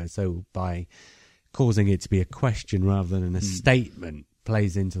character. So by causing it to be a question rather than a statement,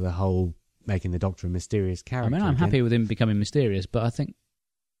 plays into the whole making the Doctor a mysterious character. I mean, I'm happy with him becoming mysterious, but I think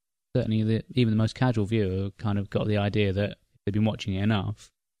certainly even the most casual viewer kind of got the idea that they've been watching it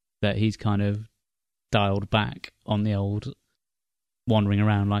enough that he's kind of dialed back on the old wandering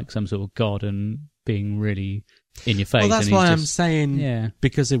around like some sort of god and being really in your face. Well, that's and why I'm just, saying,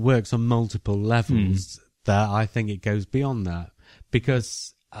 because it works on multiple levels, that I think it goes beyond that.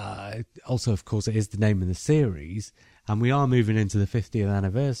 Because also, of course, it is the name of the series, and we are moving into the 50th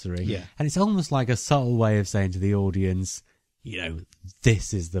anniversary. Yeah. And it's almost like a subtle way of saying to the audience,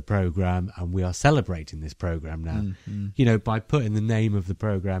 this is the programme, and we are celebrating this programme now. By putting the name of the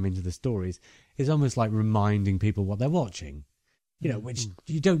programme into the stories, it's almost like reminding people what they're watching. Which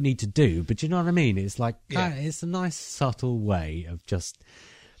you don't need to do, but you know what I mean? It's like, it's a nice subtle way of just...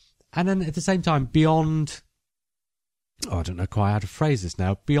 And then at the same time, beyond... I don't know quite how to phrase this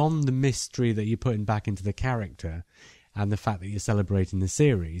now. Beyond the mystery that you're putting back into the character and the fact that you're celebrating the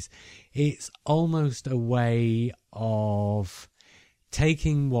series, it's almost a way of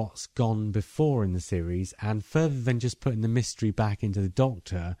taking what's gone before in the series, and further than just putting the mystery back into the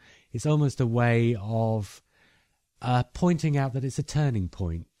Doctor, it's almost a way of... pointing out that it's a turning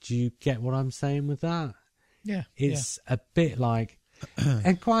point. Do you get what I'm saying with that? Yeah. It's a bit like...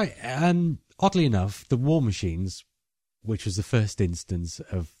 and quite... oddly enough, the War Machines, which was the first instance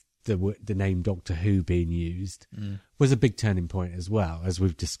of the name Doctor Who being used, was a big turning point as well, as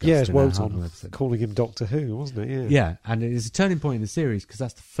we've discussed. Yeah, it's in our Wotan Hartnell episode. calling him Doctor Who, wasn't it? Yeah. Yeah, and it is a turning point in the series because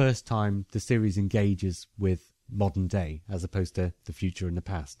that's the first time the series engages with modern day as opposed to the future and the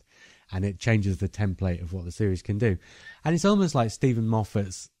past. And it changes the template of what the series can do. And it's almost like Stephen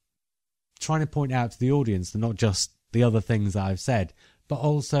Moffat's trying to point out to the audience that not just the other things that I've said, but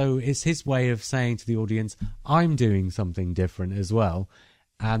also it's his way of saying to the audience, I'm doing something different as well.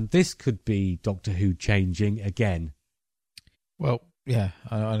 And this could be Doctor Who changing again. Well, yeah,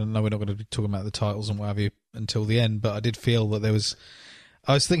 I don't know, we're not going to be talking about the titles and what have you until the end, but I did feel that there was...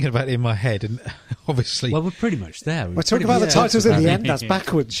 I was thinking about it in my head, and obviously... Well, we're pretty much there. We're talking about the titles at the end. That's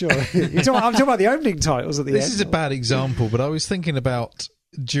backwards, sure. I'm talking about the opening titles at the end. This is a bad example, but I was thinking about...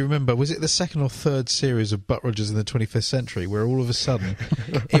 Do you remember, was it the second or third series of Buck Rogers in the 25th Century, where all of a sudden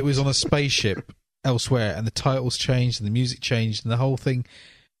it was on a spaceship elsewhere, and the titles changed, and the music changed, and the whole thing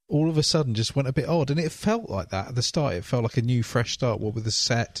all of a sudden just went a bit odd. And it felt like that at the start. It felt like a new, fresh start, what with the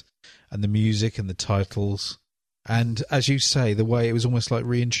set and the music and the titles. And as you say, the way it was almost like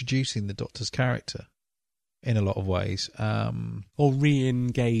reintroducing the Doctor's character in a lot of ways. Or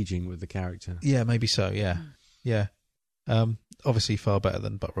re-engaging with the character. Yeah, maybe so, yeah. Yeah. Obviously far better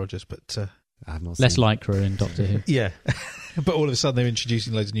than Buck Rogers, but... I have not less seen Lycra in Doctor Who. Yeah. But all of a sudden they're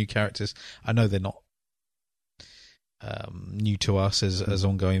introducing loads of new characters. I know they're not new to us as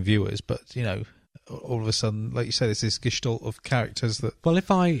ongoing viewers, but, all of a sudden, like you say, there's this gestalt of characters that... Well,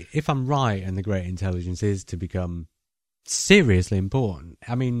 if I'm right and the Great Intelligence is to become seriously important,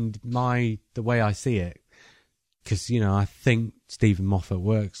 I mean, the way I see it, because, I think Stephen Moffat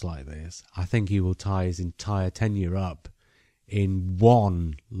works like this, I think he will tie his entire tenure up in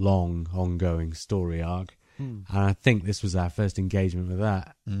one long, ongoing story arc. And I think this was our first engagement with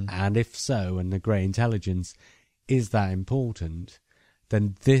that. And if so, and the Great Intelligence is that important,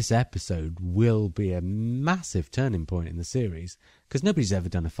 then this episode will be a massive turning point in the series, because nobody's ever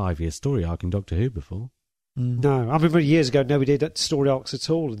done a 5-year story arc in Doctor Who before. No, I remember years ago nobody did story arcs at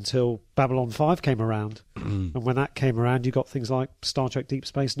all until Babylon 5 came around. And when that came around, you got things like Star Trek Deep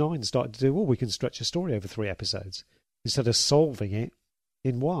Space Nine started to do, we can stretch a story over 3 episodes instead of solving it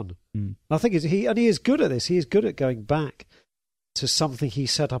in one. I think he is good at this. He is good at going back to something he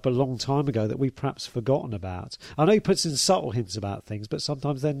set up a long time ago that we've perhaps forgotten about. I know he puts in subtle hints about things, but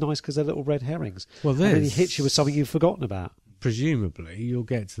sometimes they're nice because they're little red herrings. Well, and then he hits you with something you've forgotten about. Presumably, you'll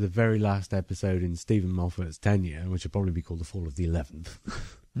get to the very last episode in Stephen Moffat's tenure, which will probably be called The Fall of the 11th.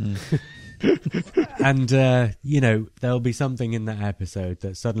 And, there'll be something in that episode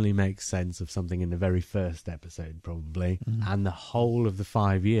that suddenly makes sense of something in the very first episode, probably. And the whole of the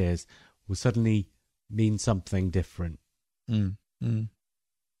 5 years will suddenly mean something different.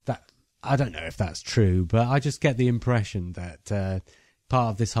 That I don't know if that's true, but I just get the impression that part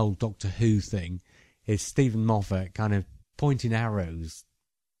of this whole Doctor Who thing is Stephen Moffat kind of pointing arrows.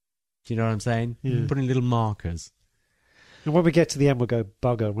 Do you know what I'm saying? Yeah. Putting little markers. And when we get to the end, we'll go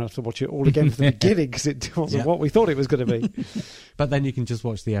bugger, and we'll have to watch it all again from the beginning because it wasn't what we thought it was going to be. But then you can just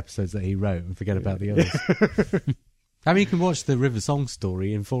watch the episodes that he wrote and forget about the others. I mean, you can watch the River Song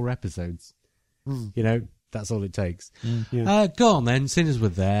story in 4 episodes. Mm. You know, that's all it takes. Yeah. Go on then, sinners were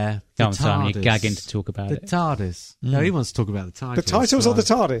there. The I'm sorry, you're TARDIS. gagging to talk about The it. TARDIS. No, he wants to talk about the titles. The titles so of the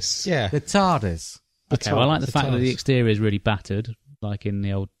TARDIS. Yeah. The TARDIS. Okay, well, I like the fact that the TARDIS. exterior is really battered, like in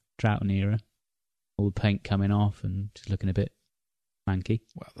the old Troughton era. All the paint coming off and just looking a bit manky.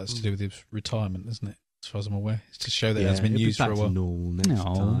 Well, that's to do with his retirement, isn't it? As far as I'm aware. It's to show that it Yeah, hasn't been it'll be used for back a to while. normal next No.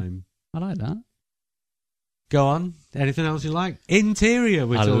 time. I like that. Go on. Anything else you like? Interior,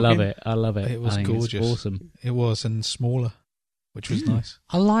 we're I talking. love it. I love it. It was I think it's gorgeous. awesome. It was, and smaller, which was nice.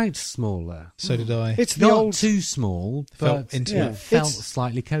 I liked smaller. So did I. It's the Not old. too small, Felt but intimate. it felt It's-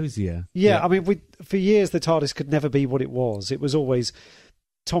 slightly cozier. Yeah, I mean, for years the TARDIS could never be what it was. It was always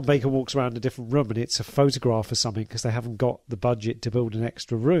Tom Baker walks around a different room and it's a photograph or something because they haven't got the budget to build an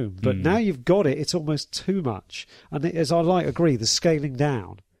extra room. But now you've got it, it's almost too much. And as I agree, the scaling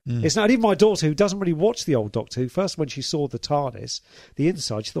down. It's not even my daughter who doesn't really watch the old Doctor Who. First, when she saw the TARDIS, the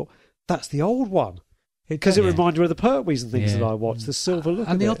inside, she thought, that's the old one. Because it reminded her of the Pertwees and things Yeah. that I watched, the silver look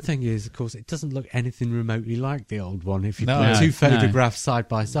And of the it. odd thing is, of course, it doesn't look anything remotely like the old one if you No. put No, two no. photographs side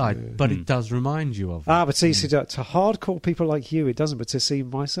by side, but it does remind you of it. But see, to hardcore people like you, it doesn't. But to see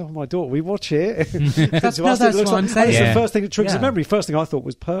myself and my daughter, we watch it. That's To us, what it looks I'm like- saying. and it's Yeah. the first thing that triggers Yeah. a memory. First thing I thought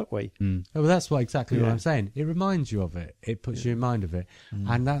was Pertwee. Oh, well, that's exactly what Yeah. I'm saying. It reminds you of it. It puts you in mind of it.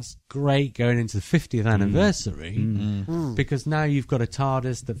 And that's great going into the 50th anniversary because now you've got a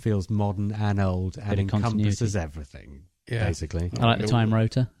TARDIS that feels modern and old and Bit of encompasses everything, Yeah. basically. I like the time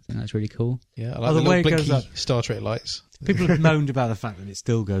rotor. I think that's really cool. Yeah, I Oh, like the the way little it goes blinky up. Star Trek lights. People have moaned about the fact that it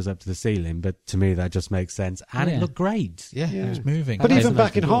still goes up to the ceiling, but to me that just makes sense. And Yeah. it looked great. Yeah, Yeah. it was moving. But That's even the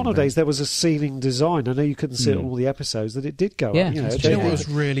back most in important Harno thing. days, there was a ceiling design. I know you couldn't see it on all the episodes, that it did go Yeah, up. You know, that's Do you know Yeah. what was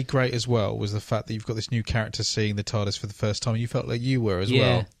really great as well was the fact that you've got this new character seeing the TARDIS for the first time. You felt like you were as Yeah.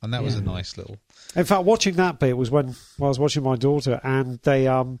 well, and that was a Yeah. nice little. In fact, watching that bit was when I was watching my daughter, and they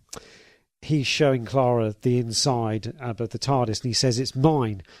he's showing Clara the inside of the TARDIS, and he says it's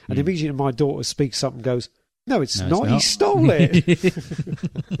mine, and immediately my daughter speaks up and goes, "No, it's No, it's not. He not." stole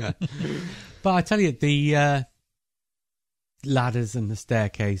it." But I tell you, the ladders and the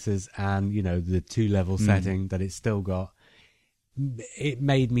staircases and, you know, the 2-level setting that it's still got, it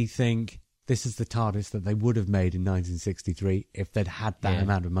made me think this is the TARDIS that they would have made in 1963 if they'd had that Yeah.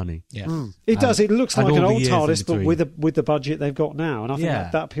 amount of money. Yeah, It does. It looks and like an all the old years in TARDIS, but between. with the budget they've got now, and I think Yeah.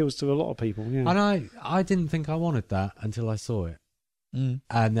 that appeals to a lot of people. Yeah. And I didn't think I wanted that until I saw it.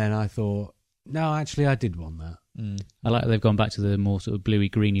 And then I thought, no, actually I did want that. I like that they've gone back to the more sort of bluey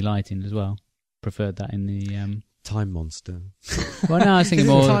greeny lighting as well. Preferred that in the. Time Monster. Well, no, I was Is thinking it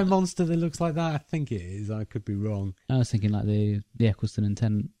more. a Time Monster that looks like that? I think it is. I could be wrong. I was thinking like the Eccleston and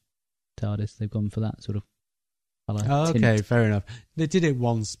Tennant TARDIS. They've gone for that sort of colour. Oh, tint. okay, fair enough. They did it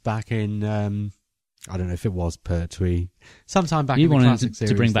once back in, I don't know if it was Pertwee. Sometime back You in the wanted classic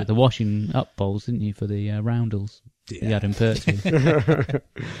series. to bring back the washing up bowls, didn't you, for the roundels? Yeah. You had in Pertwee.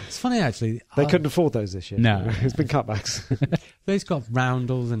 It's funny, actually. They couldn't afford those this year. No. It's been cutbacks. They've got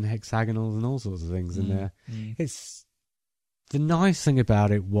roundels and hexagonals and all sorts of things in there. It's the nice thing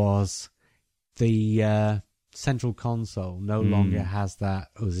about it was the central console no longer has that.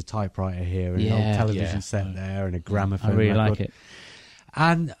 Oh, there's a typewriter here and an old Yeah, television yeah. set there and a gramophone. I really like record. it.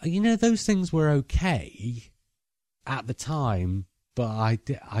 And you know, those things were okay at the time, but I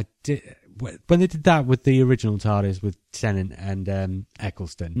did when they did that with the original TARDIS with Tennant and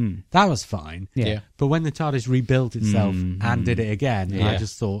Eccleston. That was fine. Yeah. But when the TARDIS rebuilt itself and did it again, I Yeah.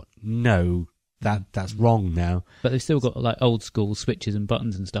 just thought, no, that's wrong now. But they've still got like old school switches and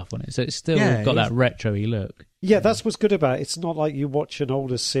buttons and stuff on it, so it's still Yeah, got it's- that retro-y look. Yeah, that's what's good about it. It's not like you watch an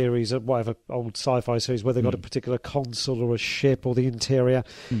older series, or whatever, old sci-fi series, where they've got a particular console or a ship or the interior.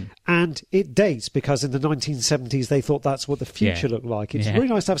 And it dates because in the 1970s they thought that's what the future Yeah. looked like. It's Yeah. really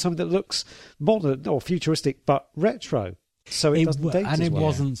nice to have something that looks modern or futuristic but retro. So it doesn't date and as it well.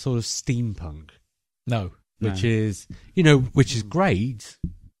 wasn't sort of steampunk, No, which No. is which is great.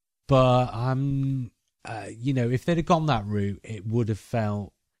 But if they'd have gone that route, it would have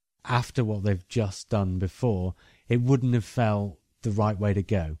felt, after what they've just done before, it wouldn't have felt the right way to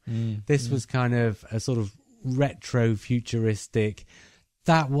go. This was kind of a sort of retro futuristic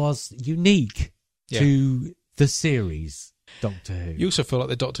that was unique to the series Doctor Who. you also feel like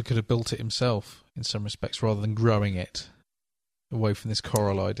the Doctor could have built it himself in some respects, rather than growing it away from this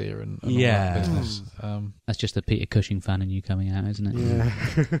choral idea and all Yeah. that business. That's just the Peter Cushing fan in you coming out, isn't it?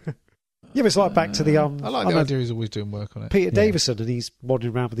 Yeah. Yeah, but it's like back to the I like the idea he's always doing work on it. Peter Davison, and he's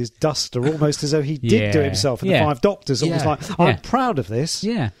wandering around with his duster almost as though he did do it Yeah. himself. And Yeah. the Five Doctors, almost Yeah. like, I'm Yeah. proud of this.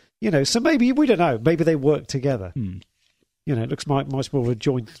 Yeah. So maybe, we don't know, maybe they work together. Hmm. It looks much more of a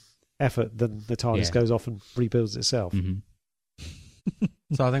joint effort, then the TARDIS goes off and rebuilds itself. Mm-hmm.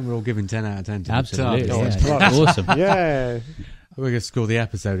 So I think we're all giving 10 out of 10 to Absolutely. the Yeah. TARDIS. Awesome. Yeah. We're going to score the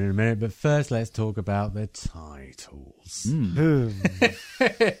episode in a minute, but first let's talk about the titles. No,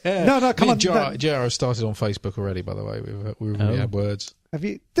 come on. JR started on Facebook already, by the way. We've already had words. Have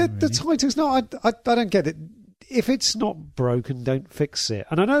you? The titles? No, I don't get it. If it's not broken, don't fix it.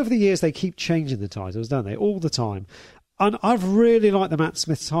 And I know over the years they keep changing the titles, don't they? All the time. And I've really liked the Matt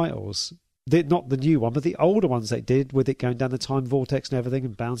Smith titles. Not the new one, but the older ones they did with it going down the time vortex and everything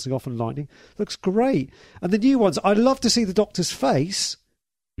and bouncing off and lightning. Looks great. And the new ones, I love to see the Doctor's face.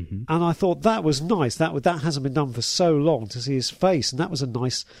 Mm-hmm. And I thought that was nice. That hasn't been done for so long, to see his face. And that was a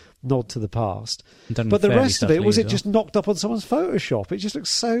nice nod to the past. But the rest of it, was it just knocked up on someone's Photoshop? It just looks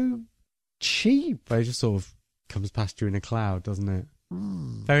so cheap. But it just sort of comes past you in a cloud, doesn't it?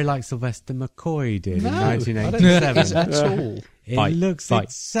 Very like Sylvester McCoy did in 1987. At all. It looks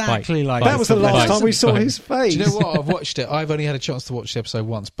exactly like that was the last time we saw his face. Do you know what? I've watched it. I've only had a chance to watch the episode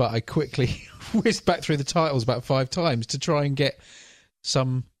once, but I quickly whizzed back through the titles about 5 times to try and get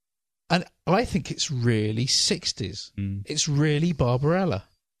some. And I think it's really 60s. It's really Barbarella.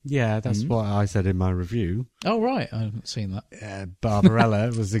 Yeah, that's what I said in my review. Oh, right. I haven't seen that. Barbarella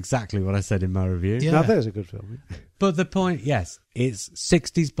was exactly what I said in my review. Yeah. Now, there's a good film. But the point, yes, it's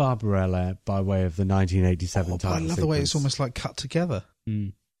 60s Barbarella by way of the 1987 title I love the way it's almost like cut together.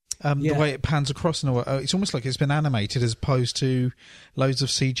 The way it pans across, it's almost like it's been animated as opposed to loads of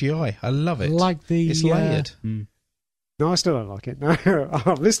CGI. I love it. It's layered. No, I still don't like it. No,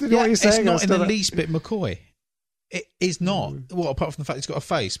 I'm listening to what you're saying. It's not in the least bit McCoy. It is not. Well, apart from the fact it's got a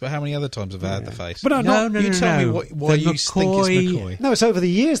face, but how many other times have I had the face? But no. You tell me why you think it's McCoy. No, it's over the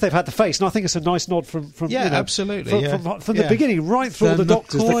years they've had the face, and I think it's a nice nod from absolutely. From the beginning, right through all the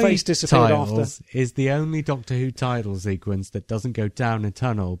Doctors, the face disappeared after. Is the only Doctor Who title sequence that doesn't go down a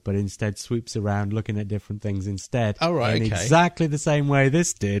tunnel, but instead sweeps around looking at different things instead. Oh, right, in exactly the same way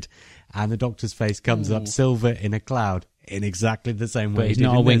this did, and the Doctor's face comes up silver in a cloud in exactly the same way. But he's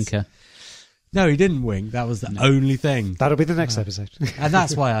not a winker. No, he didn't wink. That was the only thing. That'll be the next episode. And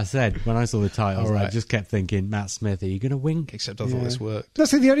that's why I said, when I saw the titles, I just kept thinking, Matt Smith, are you going to wink? Except I thought this worked.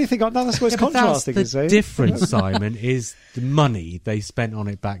 That's the only thing. That's what's contrasting. That's the difference, Simon, is the money they spent on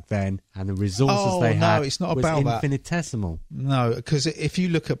it back then and the resources they had. It's not was about infinitesimal. That. No, because if you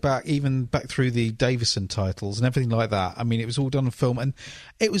look at back through the Davison titles and everything like that, I mean, it was all done on film, and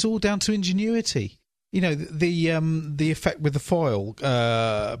it was all down to ingenuity. You know, the effect with the foil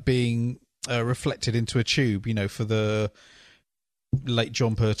being reflected into a tube, you know, for the late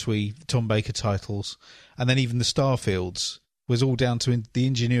John Pertwee, Tom Baker titles, and then even the Starfields was all down to the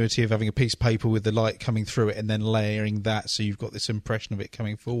ingenuity of having a piece of paper with the light coming through it and then layering that so you've got this impression of it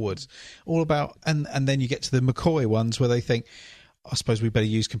coming forwards. All about, and then you get to the McCoy ones where they think, I suppose we better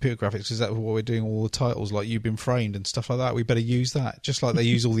use computer graphics because that's what we're doing all the titles, like You've Been Framed and stuff like that. We better use that, just like they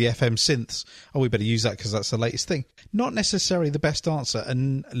use all the FM synths. Oh, we better use that because that's the latest thing. Not necessarily the best answer,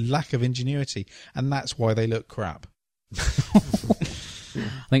 and lack of ingenuity, and that's why they look crap. I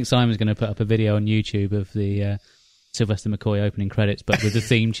think Simon's going to put up a video on YouTube of the Sylvester McCoy opening credits, but with the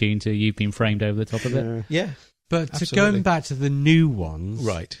theme tune to You've Been Framed over the top of it. Yeah. But going back to the new ones,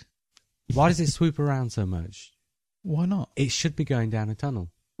 right? Why does it swoop around so much? Why not? It should be going down a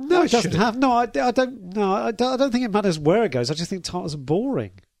tunnel. No, it doesn't have. No, I don't. No, I don't think it matters where it goes. I just think titles are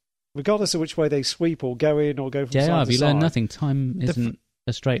boring, regardless of which way they sweep or go in or go from side to side. Have you learned nothing? Time isn't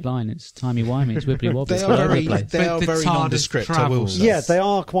a straight line. It's timey-wimey. It's wibbly-wobbly. They are very nondescript, I will say. Yeah, they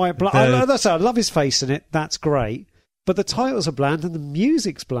are quite bland. I love his face in it. That's great. But the titles are bland and the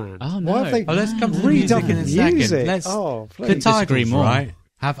music's bland. Oh, no. Why have they let's come to the music in a second. The titles, right,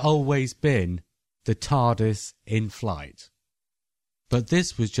 have always been the TARDIS in flight. But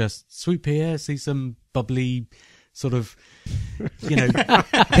this was just swoop here, see some bubbly sort of,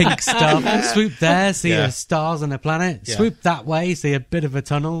 pink stuff. Swoop there, see a stars and a planet. Yeah. Swoop that way, see a bit of a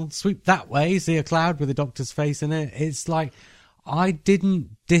tunnel. Swoop that way, see a cloud with a Doctor's face in it. It's like, I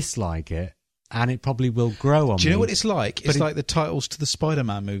didn't dislike it, and it probably will grow on me. Do you know what it's like? It's like the titles to the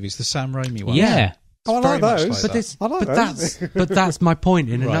Spider-Man movies, the Sam Raimi ones. Yeah. I like those. But that's my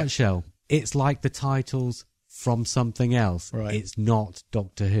point in a nutshell. It's like the titles from something else. Right. It's not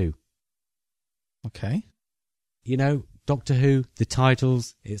Doctor Who. Okay. You know, Doctor Who, the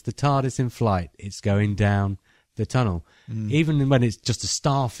titles, it's the TARDIS in flight. It's going down the tunnel. Even when it's just a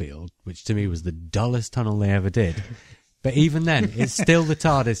starfield, which to me was the dullest tunnel they ever did. But even then, it's still the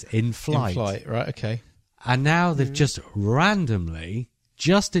TARDIS in flight. In flight, right, okay. And now they've just randomly,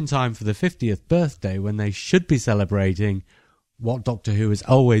 just in time for the 50th birthday, when they should be celebrating what Doctor Who has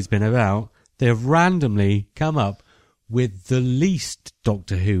always been about, they have randomly come up with the least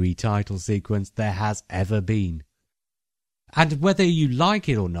Doctor Who-y title sequence there has ever been. And whether you like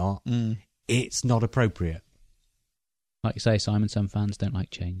it or not, it's not appropriate. Like you say, Simon, some fans don't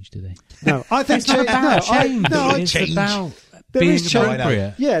like change, do they? No, I think It's not about change. It's change. about There being is change.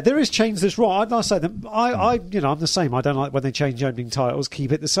 appropriate. Yeah, there is change that's right. I say that I'm the same. I don't like when they change opening titles.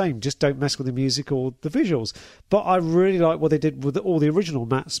 Keep it the same. Just don't mess with the music or the visuals. But I really like what they did with all the original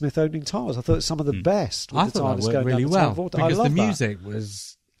Matt Smith opening titles. I thought it was some of the best. With I the thought TARDIS that going worked really down the Tower well of Order. because I the love that. music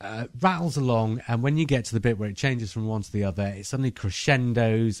was rattles along, and when you get to the bit where it changes from one to the other, it suddenly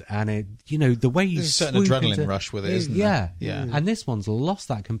crescendos, and it the way you There's a certain swoop adrenaline into, rush with it, isn't yeah, there? Yeah. And this one's lost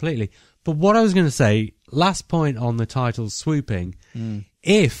that completely. But what I was going to say, last point on the titles swooping,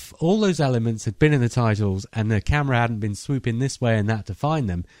 if all those elements had been in the titles and the camera hadn't been swooping this way and that to find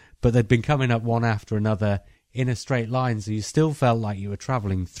them, but they'd been coming up one after another in a straight line, so you still felt like you were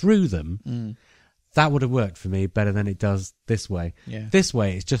travelling through them, that would have worked for me better than it does this way. Yeah. This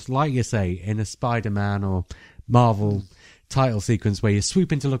way, it's just like you say, in a Spider-Man or Marvel title sequence where you're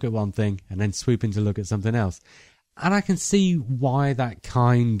swooping to look at one thing and then swooping to look at something else. And I can see why that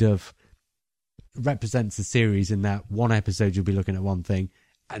kind of represents the series, in that one episode you'll be looking at one thing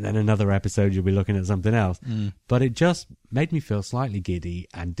and then another episode you'll be looking at something else. But it just made me feel slightly giddy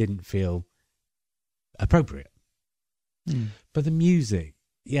and didn't feel appropriate. But the music,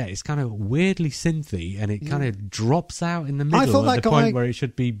 yeah, it's kind of weirdly synthy, and it kind of drops out in the middle at the point where it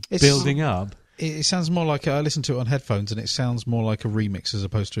should be building up. It sounds more like I listened to it on headphones, and it sounds more like a remix as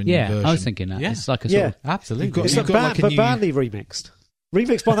opposed to a new version. I was thinking that. Yeah. It's like a sort of... Absolutely. It's You've got like a but new- badly remixed.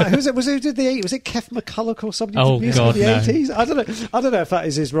 Remixed by that. Who did the 80s? Was it Kev McCulloch or somebody? Oh, did music God, in the no. 80s? I don't know if that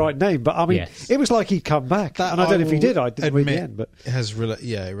is his right name, but I mean, Yes. it was like he'd come back. That And I don't know if he will did. I didn't read the admit end, but it has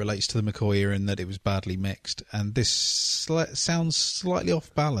it relates to the McCoy era in that it was badly mixed, and this sounds slightly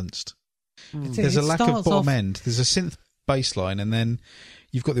off balanced. There's a lack of bottom end. There's a synth bass line, and then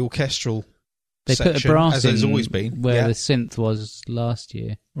you've got the orchestral They section, put a brass as in there's always been. where the synth was last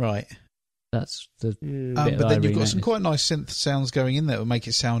year. Right. That's the bit But that I then you've really got some noticed. quite nice synth sounds going in there that make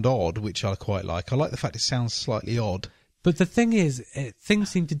it sound odd, which I quite like. I like the fact it sounds slightly odd. But the thing is, things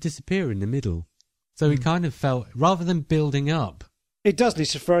seem to disappear in the middle. So it kind of felt, rather than building up, it does.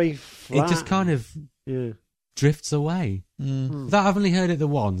 It's just very flat. it just kind of drifts away. That I've only heard it the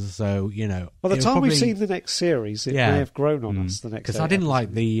once, so, By the it'll time we've probably- seen the next series, it Yeah. may have grown on us. The next Because I didn't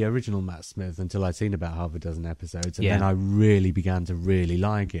like the original Matt Smith until I'd seen about half a dozen episodes, and Yeah. then I really began to really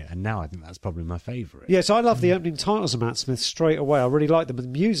like it, and now I think that's probably my favourite. Yeah, so I love the opening titles of Matt Smith straight away. I really liked them, but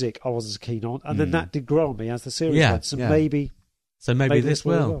the music I wasn't as keen on, and then that did grow on me as the series Yeah, went. So yeah. maybe So maybe this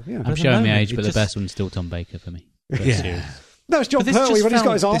will. Yeah. But I'm at the showing my moment, age, it but just- the best one's still Tom Baker for me. Yeah. No, it's John But this Pertwee just when he's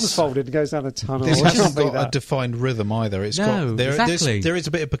got his felt- arms folded and goes down a tunnel. This It hasn't can't be got a that. defined rhythm either. It's No, got exactly. there is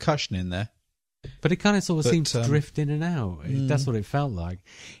a bit of percussion in there. But it kind of sort of But, seems to drift in and out. That's what it felt like.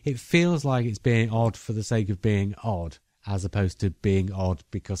 It feels like it's being odd for the sake of being odd, as opposed to being odd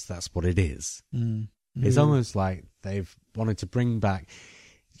because that's what it is. It's almost like they've wanted to bring back,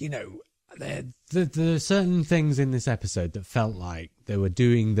 there are certain things in this episode that felt like they were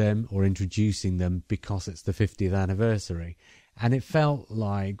doing them or introducing them because it's the 50th anniversary. And it felt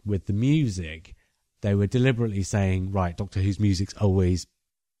like with the music, they were deliberately saying, right, Doctor Who's music's always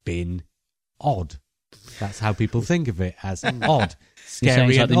been odd. That's how people think of it, as odd, You're saying scary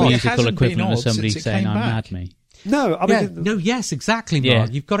it's like and the odd. musical hasn't been equivalent of odd somebody since it saying came I'm back. mad me. No, I mean, Yes, exactly, Mark.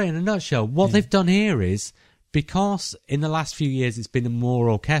 Yeah. You've got it in a nutshell. What they've done here is, because in the last few years it's been more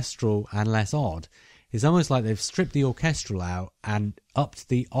orchestral and less odd, it's almost like they've stripped the orchestral out and upped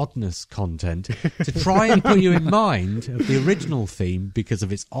the oddness content to try and put you in mind of the original theme because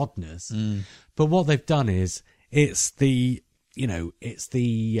of its oddness. But what they've done is, it's the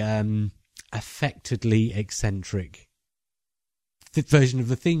affectedly eccentric version of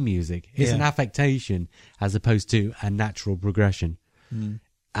the theme music. It's an affectation as opposed to a natural progression.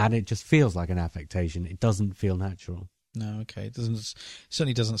 And it just feels like an affectation. It doesn't feel natural. No, okay. It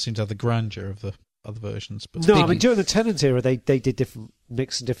certainly doesn't seem to have the grandeur of the other versions. But no, I mean, during the Tennant era, they did different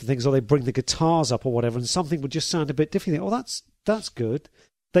mix and different things, or they bring the guitars up or whatever, and something would just sound a bit different. You think, oh, that's good.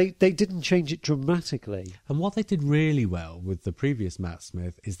 They didn't change it dramatically. And what they did really well with the previous Matt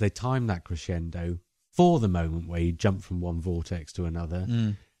Smith is they timed that crescendo for the moment where you jump from one vortex to another.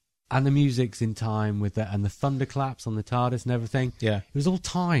 And the music's in time with that, and the thunderclaps on the TARDIS and everything. Yeah. It was all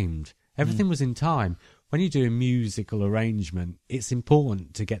timed. Everything was in time. When you do a musical arrangement, it's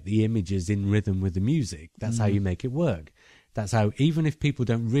important to get the images in rhythm with the music. That's how you make it work. That's how, even if people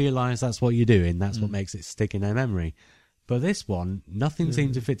don't realise that's what you're doing, that's what makes it stick in their memory. But this one, nothing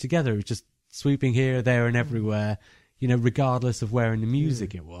seemed to fit together. It was just sweeping here, there and everywhere, regardless of where in the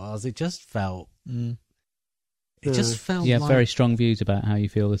music it was. It just felt... It just felt You have like... very strong views about how you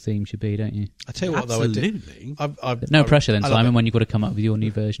feel the theme should be, don't you? I tell you what, Absolutely. though, I did. No pressure then, I love Simon, it. when you've got to come up with your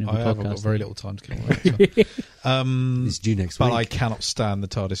new version of I the have. podcast. I've got very little time to kill. It's due next But week. I cannot stand the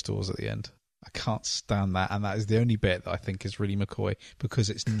TARDIS doors at the end. I can't stand that, and that is the only bit that I think is really McCoy because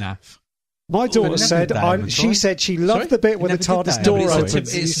it's naff. My daughter never said did that, she McCoy. said she loved Sorry? the bit when the never did TARDIS that. door No, but opens.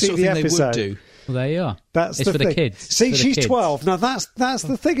 it's and you the see sort the of thing episode. they would do. Well, there you are. That's It's the for the thing. kids. See, For the she's kids. 12 now. That's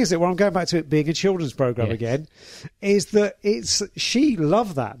the thing, is it? When I'm going back to it being a children's program Yes. again, is that she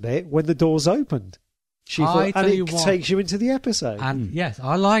loved that bit when the doors opened. She I thought, and tell you it what- takes you into the episode. And yes,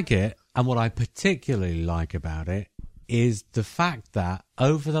 I like it. And what I particularly like about it is the fact that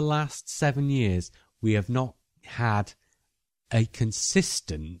over the last 7 years, we have not had a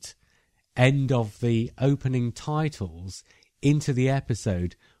consistent end of the opening titles into the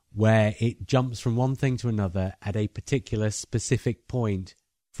episode where it jumps from one thing to another at a particular specific point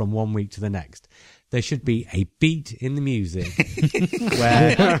from one week to the next. There should be a beat in the music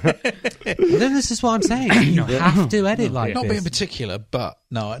where... Then this is what I'm saying. You have to edit like Not this. being particular, but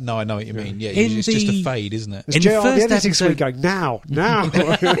no, I know what you mean. Yeah, In it's just a the- fade, isn't it? It's in the JR, the first editing episode- suite going, now.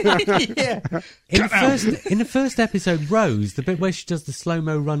 In the first episode, Rose, the bit where she does the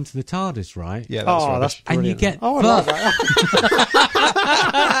slow-mo run to the TARDIS, right? Yeah, that's Oh, rubbish. that's And you brilliant. get... Oh, I like that.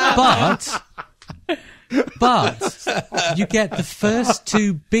 But you get the first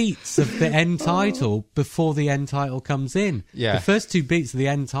two beats of the end title before the end title comes in. Yeah. The first two beats of the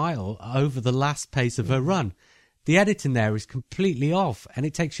end title are over the last pace of her run. The editing there is completely off, and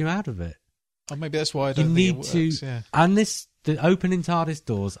it takes you out of it. Oh, maybe that's why I You don't need think it works. to... Yeah. And the opening TARDIS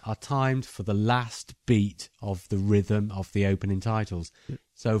doors are timed for the last beat of the rhythm of the opening titles.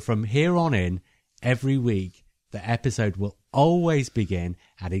 So from here on in, every week, the episode will always begin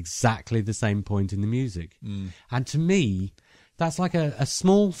at exactly the same point in the music. And to me, that's like a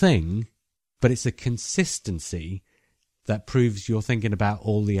small thing, but it's a consistency that proves you're thinking about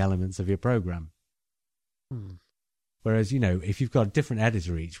all the elements of your program. Whereas, if you've got a different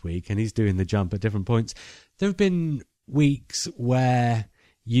editor each week and he's doing the jump at different points, there have been weeks where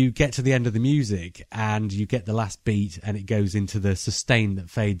you get to the end of the music and you get the last beat and it goes into the sustain that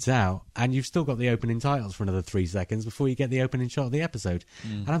fades out, and you've still got the opening titles for another 3 seconds before you get the opening shot of the episode.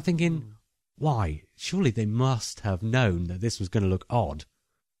 And I'm thinking, why? Surely they must have known that this was going to look odd.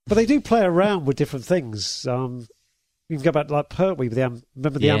 But they do play around with different things. You can go back to like Pertwee with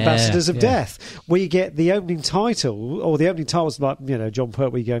remember the Ambassadors of Death, where you get the opening title, or the opening title's like, John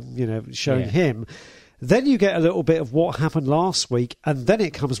Pertwee showing him. Then you get a little bit of what happened last week, and then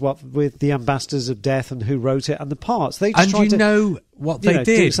it comes up with the Ambassadors of Death and who wrote it and the parts. They just And tried you to, know what they do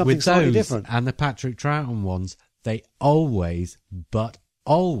did something with slightly those different. and the Patrick Troughton ones? They always,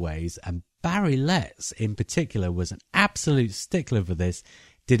 and Barry Letts in particular was an absolute stickler for this,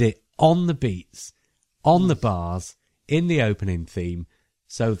 did it on the beats, on the bars, in the opening theme,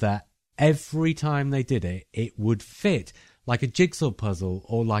 so that every time they did it, it would fit. Like a jigsaw puzzle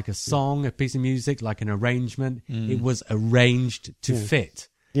or like a song, a piece of music, like an arrangement. It was arranged to fit.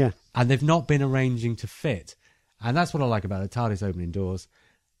 Yeah. And they've not been arranging to fit. And that's what I like about the TARDIS opening doors.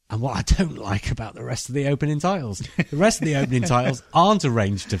 And what I don't like about the rest of the opening titles. The rest of the opening titles aren't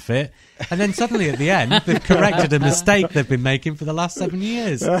arranged to fit. And then suddenly at the end, they've corrected a mistake they've been making for the last 7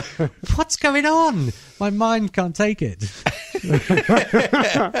 years. What's going on? My mind can't take it.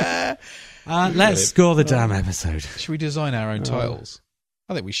 Let's score the damn episode. Should we design our own titles?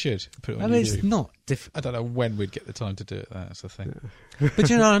 I think we should. Put it on I mean, YouTube. it's not difficult. I don't know when we'd get the time to do it. That's the thing. But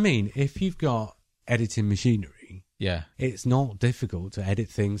you know what I mean? If you've got editing machinery, Yeah. it's not difficult to edit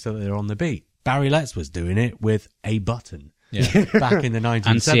things so that they're on the beat. Barry Letts was doing it with a button Yeah. back in the 1970s.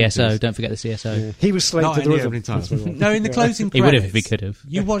 And CSO, don't forget the CSO. He was slated Not to in the the rhythm. opening That's what it titles. was. No, in the closing He credits. would have if he could have.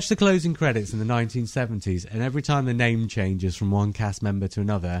 You watch the closing credits in the 1970s, and every time the name changes from one cast member to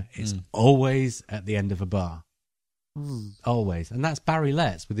another, it's always at the end of a bar. Always. And that's Barry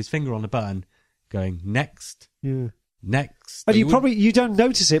Letts with his finger on the button going, next, Yeah. next. And you don't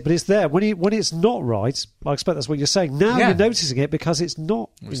notice it, but it's there. When it's not right, I expect that's what you're saying. Now Yeah. you're noticing it because it's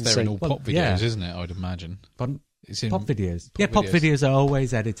not It's in there in all sync. pop videos, yeah. isn't it? I'd imagine. Pardon? It's in Pop videos. pop Pop videos. videos are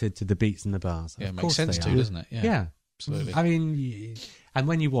always edited to the beats and the bars. Yeah, Of it makes course sense they to, are. doesn't it? Yeah. Absolutely. I mean, and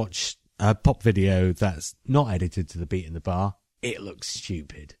when you watch a pop video that's not edited to the beat and the bar, it looks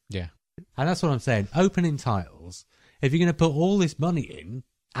stupid. Yeah. And that's what I'm saying. Opening titles, if you're going to put all this money in,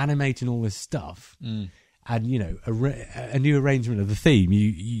 animating all this stuff, and, a new arrangement of the theme,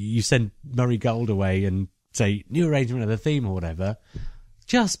 you send Murray Gold away and say, new arrangement of the theme or whatever,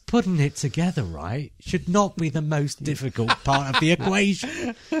 just putting it together right should not be the most difficult part of the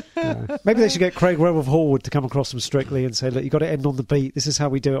equation. Maybe they should get Craig Rowe of Hallwood to come across from Strictly and say, look, you've got to end on the beat. This is how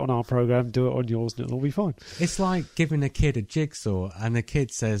we do it on our programme. Do it on yours and it'll all be fine. It's like giving a kid a jigsaw and the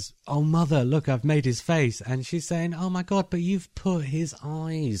kid says, oh, mother, look, I've made his face. And she's saying, oh, my God, but you've put his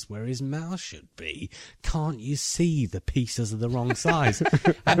eyes where his mouth should be. Can't you see the pieces are the wrong size?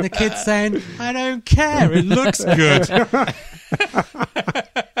 And the kid's saying, I don't care. It looks good.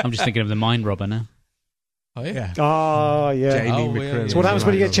 I'm just thinking of the Mind Robber now. Oh, yeah. Yeah. Oh, yeah. Jamie Oh, McCrimmon. yeah. So what happens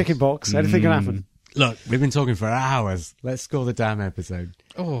when you get chicken pox? Anything can happen. Look, we've been talking for hours. Let's score the damn episode.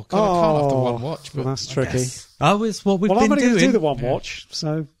 Oh, God, I can't after one watch. But Well, that's tricky. Yes. Oh, it's what we've Well, been I'm only doing. going to do the one watch,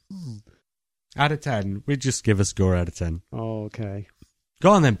 so... Out of 10. We just give a score out of 10. Okay.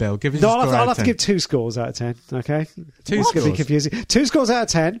 Go on then, Bill. Give us No, a score I'll out have of to 10. give 2 scores out of 10, okay? Two It's going to be scores? confusing. 2 scores out of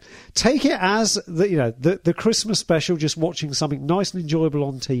 10. Take it as the Christmas special, just watching something nice and enjoyable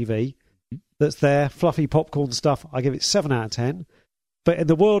on TV that's there, fluffy popcorn stuff. I give it 7 out of 10. But in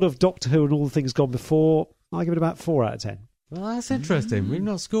the world of Doctor Who and all the things gone before, I give it about 4 out of 10. Well, that's interesting. We've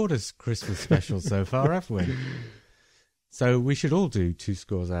not scored a Christmas special so far, have we? So we should all do 2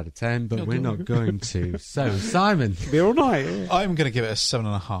 scores out of 10, but we're not going to. So, Simon. Be all right. I'm going to give it a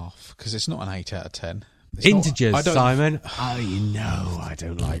 7.5 because it's not an 8 out of 10. It's not- Integers, I don't- Simon. Oh, you know I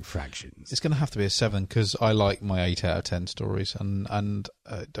don't like fractions. It's going to have to be a 7 because I like my 8 out of 10 stories, and I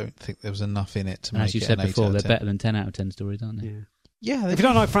don't think there was enough in it to And make as you it said an 8 before, out they're of 10. better than 10 out of 10 stories, aren't they? Yeah. Yeah, If you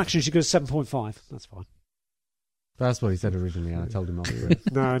don't like fractions, you go to 7.5. That's fine. That's what he said originally, and I told him off for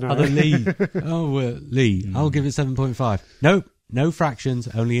it. No. Other Lee. Oh, Lee. I'll give it 7.5. Nope. No fractions,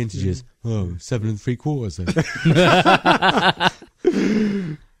 only integers. Oh, 7 3/4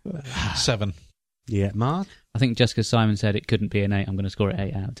 then. 7. Yeah, Mark? I think just because Simon said it couldn't be an 8, I'm going to score it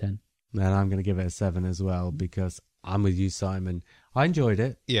 8 out of 10. Then I'm going to give it a 7 as well, because I'm with you, Simon. I enjoyed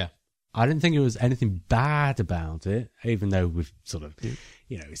it. Yeah. I didn't think there was anything bad about it, even though we've sort of,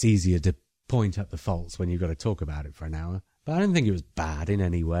 it's easier to point up the faults when you've got to talk about it for an hour. But I didn't think it was bad in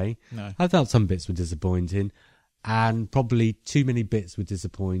any way. No. I felt some bits were disappointing, and probably too many bits were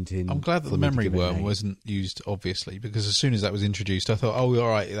disappointing. I'm glad that for the me to memory give it an worm 8. wasn't used, obviously, because as soon as that was introduced, I thought, oh, all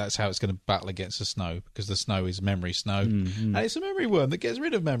right, that's how it's going to battle against the snow, because the snow is memory snow. Mm-hmm. And it's a memory worm that gets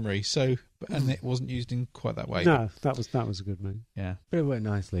rid of memory, and it wasn't used in quite that way. No, that was a good move. Yeah. But it went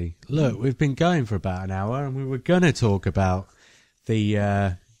nicely. Look, we've been going for about an hour, and we were going to talk about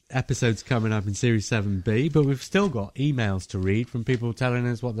the episodes coming up in Series 7B, but we've still got emails to read from people telling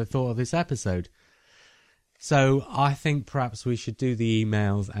us what they thought of this episode. So I think perhaps we should do the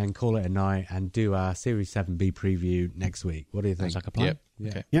emails and call it a night and do our Series 7B preview next week. What do you think? Sounds like a plan. Yep. Yeah.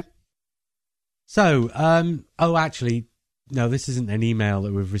 Okay. Yep. So, actually, no, this isn't an email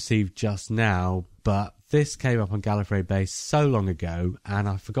that we've received just now, but this came up on Gallifrey Base so long ago, and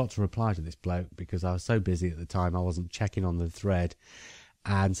I forgot to reply to this bloke because I was so busy at the time I wasn't checking on the thread.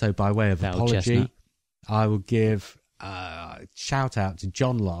 And so by way of That old apology, chestnut. I will give a shout out to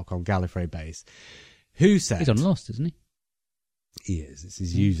John Locke on Gallifrey Base, who said... He's on Lost, isn't he? He is. It's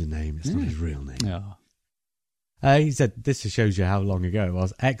his username. It's not his real name. Oh. He said, this just shows you how long ago it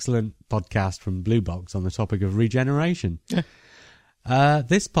was. Excellent podcast from Blue Box on the topic of regeneration.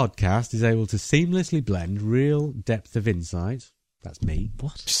 This podcast is able to seamlessly blend real depth of insight. That's me.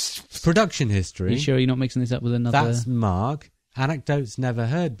 What? Production history. Are you sure you're not mixing this up with another? That's Mark. Anecdotes never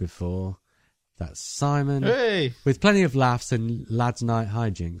heard before. That's Simon. Hey! With plenty of laughs and lads' night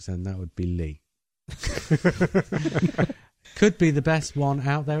hijinks, and that would be Lee. Could be the best one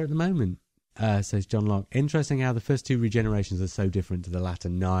out there at the moment, says John Locke. Interesting how the first 2 regenerations are so different to the latter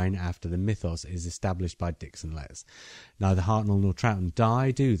 9 after the mythos is established by Dixon Letters. Neither Hartnell nor Troughton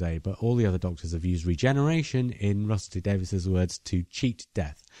die, do they? But all the other doctors have used regeneration, in Rusty Davis's words, to cheat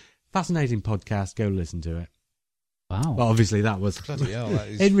death. Fascinating podcast. Go listen to it. Wow. Well, obviously that was Bloody hell, that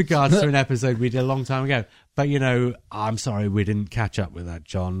is... in regards to an episode we did a long time ago. But, I'm sorry we didn't catch up with that,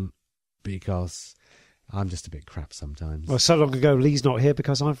 John, because I'm just a bit crap sometimes. Well, so long ago, Lee's not here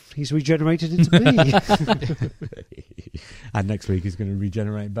because he's regenerated into me. And next week he's going to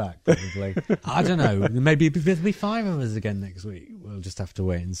regenerate back, probably. I don't know. Maybe there'll be 5 of us again next week. We'll just have to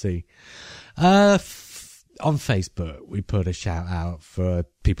wait and see. On Facebook, we put a shout out for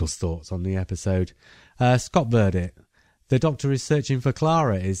people's thoughts on the episode. Scott Burdett. The Doctor is searching for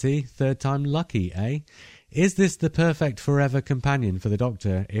Clara, is he? 3rd time lucky, eh? Is this the perfect forever companion for the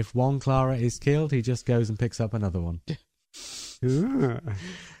Doctor? If one Clara is killed, he just goes and picks up another one.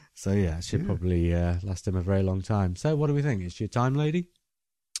 So, yeah, it should probably last him a very long time. So, what do we think? Is she a time lady?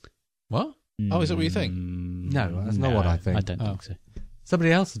 What? Oh, is that what you think? No, that's not what I think. I don't think so.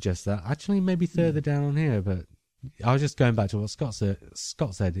 Somebody else suggests that. Actually, maybe further down on here, but I was just going back to what Scott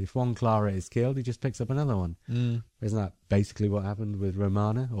said. If one Clara is killed, he just picks up another one. Mm. Isn't that basically what happened with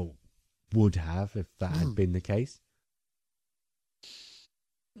Romana, or would have if that had been the case?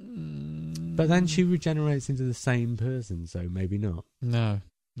 But then she regenerates into the same person, so maybe not. No.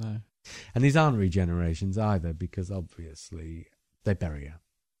 And these aren't regenerations either, because obviously they bury her.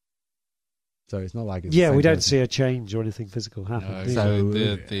 So it's not like it's the Yeah, same we don't person. see a change or anything physical happen. No, do we?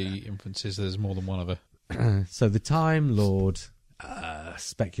 so So- the inference is there's more than one of her. So the Time Lord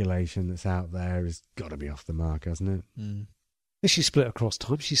speculation that's out there has got to be off the mark, hasn't it? Mm. Is she split across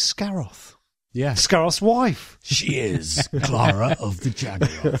time? She's Scaroth. Yes. Scaroth's wife. She is Clara of the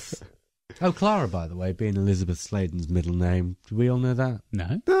Jaggeroth. Oh, Clara, by the way, being Elizabeth Sladen's middle name. Do we all know that?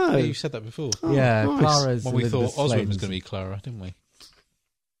 No. No. Yeah, you said that before. Oh, yeah, nice. Clara's Well, we Elizabeth thought Oswald was Sladen's- going to be Clara, didn't we?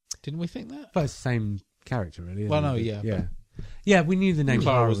 Didn't we think that? Well, it's the same character, really. Well, isn't no, it? yeah, Yeah. Yeah, we knew the name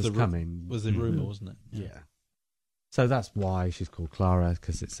Clara Clara was was, the ru- coming. Was the rumour, wasn't it? Yeah. So that's why she's called Clara,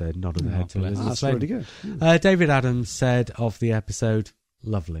 because it's a nod of the head to bless. Elizabeth That's Sladen. really good. David Adams said of the episode,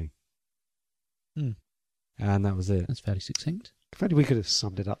 lovely. Hmm. And that was it. That's fairly succinct. If only we could have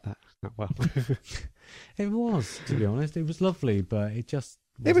summed it up that well. It was, to be honest. It was lovely, but it just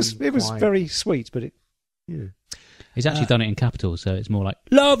it was quite- very sweet, but it. Yeah. He's actually done it in capitals, so it's more like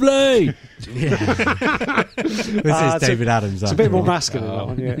lovely. Yeah. This is it's David Adams. It's a bit after more all. masculine, that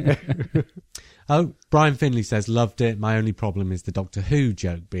one, yeah. Oh, Brian Finley says, loved it. My only problem is the Doctor Who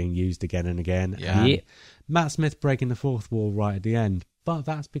joke being used again and again. Yeah. And Yeah. Matt Smith breaking the fourth wall right at the end. But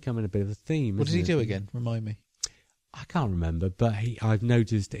that's becoming a bit of a theme. What did isn't he it? do again? Remind me. I can't remember, but I've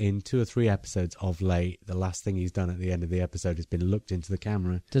noticed in 2 or 3 episodes of late, the last thing he's done at the end of the episode has been looked into the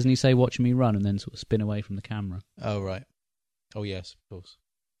camera. Doesn't he say "watch me run" and then sort of spin away from the camera? Oh, right. Oh, yes, of course.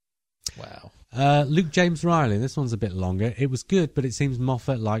 Wow. Luke James Riley, this one's a bit longer. It was good, but it seems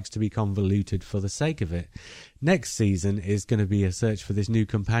Moffat likes to be convoluted for the sake of it. Next season is going to be a search for this new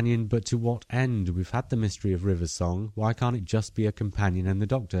companion, but to what end? We've had the mystery of River's Song. Why can't it just be a companion and the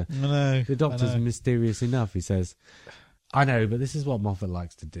Doctor? No, The Doctor's I know. mysterious enough, he says. I know, but this is what Moffat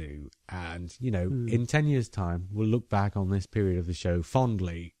likes to do. And, in 10 years' time, we'll look back on this period of the show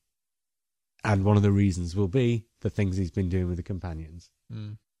fondly. And one of the reasons will be the things he's been doing with the companions.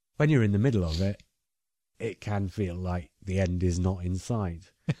 Mm. When you're in the middle of it, it can feel like the end is not in sight.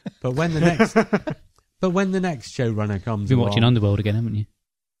 But when the next showrunner comes You've been along, watching Underworld again, haven't you?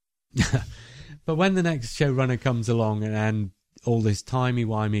 but when the next showrunner comes along and all this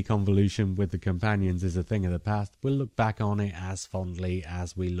timey-wimey convolution with the companions is a thing of the past, we'll look back on it as fondly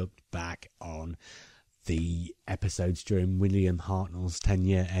as we looked back on the episodes during William Hartnell's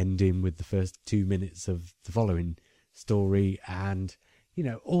 10-year ending with the first 2 minutes of the following story and,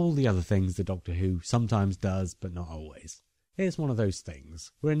 all the other things the Doctor Who sometimes does, but not always. It's one of those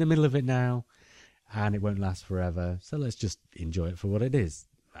things. We're in the middle of it now, and it won't last forever, so let's just enjoy it for what it is.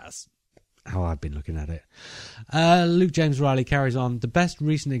 That's how I've been looking at it. Luke James Riley carries on. The best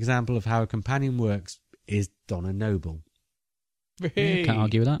recent example of how a companion works is Donna Noble. Yeah, can't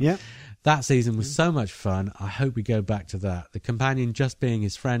argue with that. Yeah. That season was so much fun. I hope we go back to that. The companion just being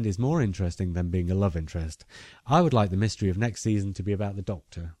his friend is more interesting than being a love interest. I would like the mystery of next season to be about the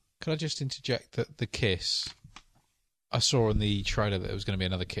Doctor. Can I just interject that the kiss, I saw in the trailer that there was going to be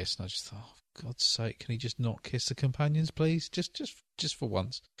another kiss, and I just thought, oh, God's sake, can he just not kiss the companions, please? Just for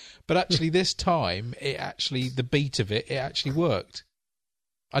once. But actually, this time, the beat of it actually worked.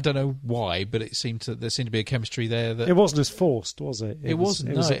 I don't know why, but there seemed to be a chemistry there that It wasn't as forced, was it? it wasn't.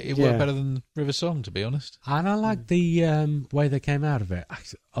 It worked better than River Song, to be honest. And I like the way they came out of it.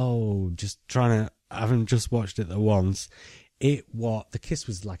 Having just watched it the once, the kiss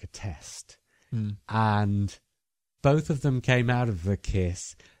was like a test. Mm. And both of them came out of the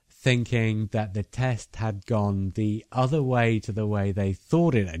kiss thinking that the test had gone the other way to the way they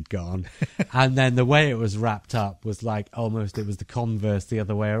thought it had gone. And then the way it was wrapped up was like almost it was the converse the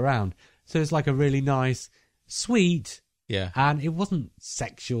other way around. So it's like a really nice, sweet, Yeah. and it wasn't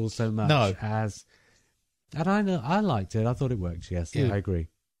sexual so much No. as... And I liked it. I thought it worked, yes. Yeah. I agree.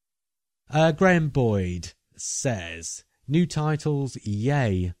 Graham Boyd says, new titles,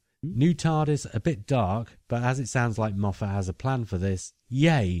 yay. New TARDIS, a bit dark, but as it sounds like Moffat has a plan for this,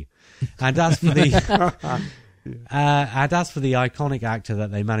 yay. And as for the iconic actor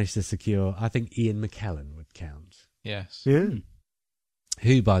that they managed to secure, I think Ian McKellen would count. Yes. Yeah.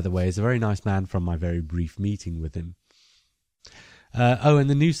 Who, by the way, is a very nice man from my very brief meeting with him. And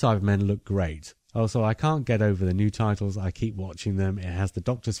the new Cybermen look great. Also, I can't get over the new titles. I keep watching them. It has the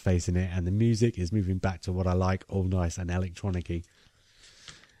Doctor's face in it, and the music is moving back to what I like, all nice and electronic-y.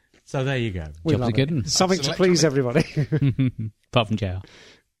 So there you go. We Jobs love are good. it. Something to please everybody. Apart from JR.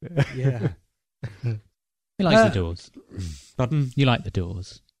 Yeah. He likes the Doors. Pardon? You like the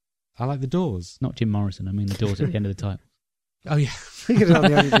Doors. I like the Doors. Not Jim Morrison. I mean the Doors at the end of the title. Oh, yeah. You get it on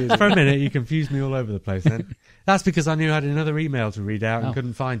the only views. For a minute, you confused me all over the place then. That's because I knew I had another email to read out and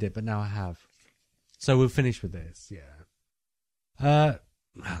couldn't find it, but now I have. So we'll finish with this, yeah.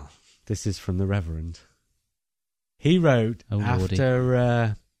 Well, this is from the Reverend. He wrote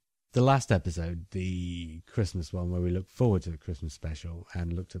after the last episode, the Christmas one, where we looked forward to the Christmas special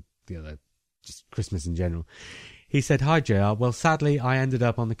and looked at the other, just Christmas in general. He said, "Hi, JR. Well, sadly, I ended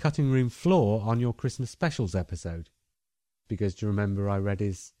up on the cutting room floor on your Christmas specials episode. Because, do you remember I read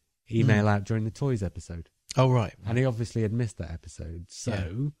his email out during the Toys episode? Oh, right. And he obviously had missed that episode.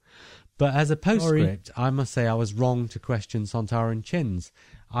 So, but as a postscript, I must say I was wrong to question Sontaran chins.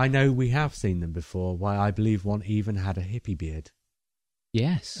 I know we have seen them before, why I believe one even had a hippie beard.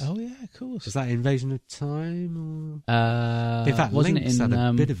 Yes. Oh, yeah, of course. Was that Invasion of Time? Or? In fact, wasn't Lynx it in, had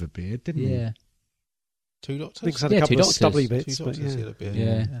a bit of a beard, didn't he? Yeah. Two Doctors? Lynx had a Yeah, couple two of Doctors. stubbly Two bits, but Doctors, yeah. had a beard.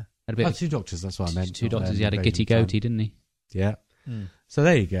 Yeah. Had a bit Oh, of, Two Doctors, that's what I meant. Two not, Doctors, he had a Invasion gitty of Time. goatee, didn't he? Yeah. Mm. So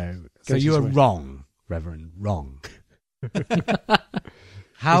there you go. So Goatee's you were right. wrong, Reverend, wrong. He's definitely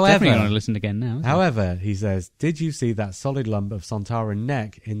However, going to listen again now. isn't he? However, he says, did you see that solid lump of Sontaran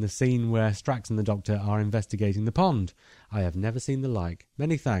neck in the scene where Strax and the Doctor are investigating the pond? I have never seen the like.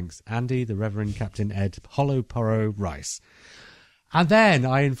 Many thanks, Andy, the Reverend Captain Ed Hollow Porro Rice. And then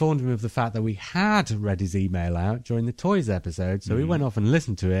I informed him of the fact that we had read his email out during the Toys episode, so he went off and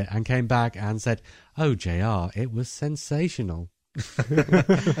listened to it and came back and said, "Oh, JR, it was sensational."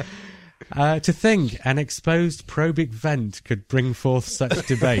 To think an exposed probic vent could bring forth such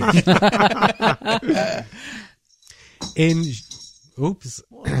debate.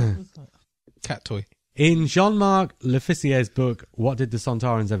 Cat toy. In Jean-Marc Lefissier's book, What Did the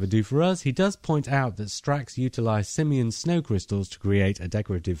Sontarans Ever Do for Us?, he does point out that Strax utilised Simeon's snow crystals to create a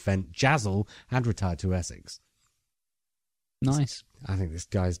decorative vent Jazzle and retired to Essex. Nice. I think this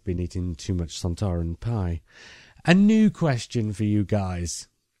guy's been eating too much Sontaran pie. A new question for you guys.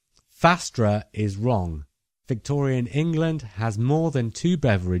 Fastra is wrong. Victorian England has more than 2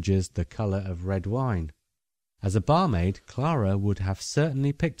 beverages the colour of red wine. As a barmaid, Clara would have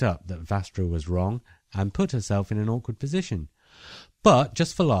certainly picked up that Vastra was wrong and put herself in an awkward position. But,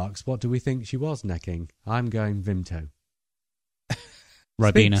 just for larks, what do we think she was necking? I'm going Vimto.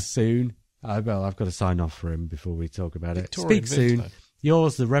 Ribena. Speak soon. Well, I've got to sign off for him before we talk about it. Victorian Speak soon. Vimto.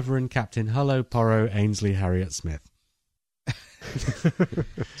 Yours, the Reverend Captain Hullo Porro Ainsley Harriet Smith.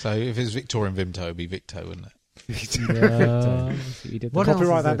 So if it's Victorian Vimto, it'd be Victo, wouldn't it? What Copyright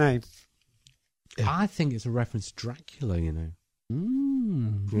else is that name. I think it's a reference to Dracula, you know.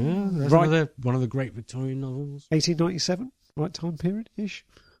 Mm. Yeah, that's Right. one of the great Victorian novels. 1897, right time period-ish.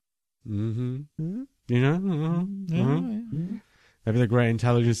 Mm-hmm. Mm. You know? Mm-hmm. Yeah, Mm-hmm. Maybe the great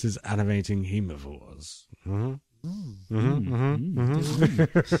intelligence is animating hemovores. Mm-hmm. Mm-hmm. Mm-hmm.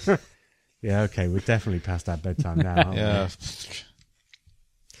 Mm-hmm. Yeah, okay, we're definitely past our bedtime now, aren't yeah. we?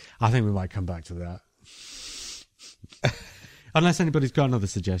 I think we might come back to that. Unless anybody's got another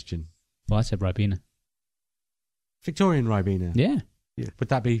suggestion. Well, I said Ribena. Victorian Ribena. Yeah. Would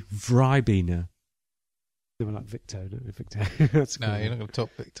that be Vribena? They were like Victo, don't they? Victo. That's No, cool. you're not going to top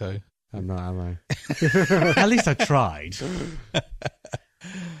Victo. I'm not, am I? At least I tried.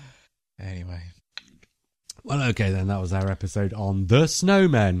 Anyway. Well, okay then, that was our episode on the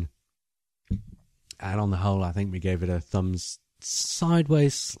Snowmen. And on the whole, I think we gave it a thumbs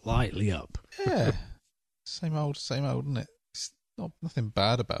sideways, slightly up. Yeah. Same old, isn't it? It's nothing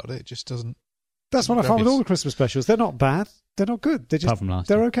bad about it. It just doesn't... That's what I found with all the Christmas specials. They're not bad. They're not good. They're Apart just from last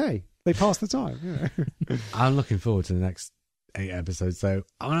they're time. okay. They pass the time. You know? I'm looking forward to the next 8 episodes, though.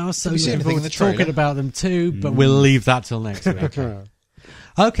 I was so Have you seen looking anything forward in the to talking trailer? about them too, but we'll leave that till next week.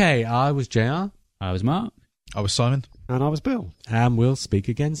 Okay, I was JR, I was Mark. I was Simon. And I was Bill. and we'll speak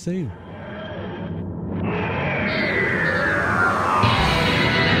again soon.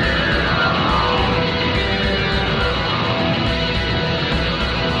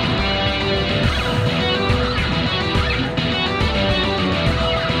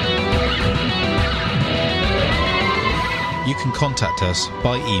 You can contact us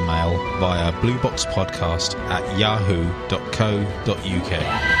by email via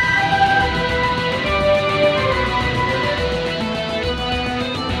blueboxpodcast@yahoo.co.uk.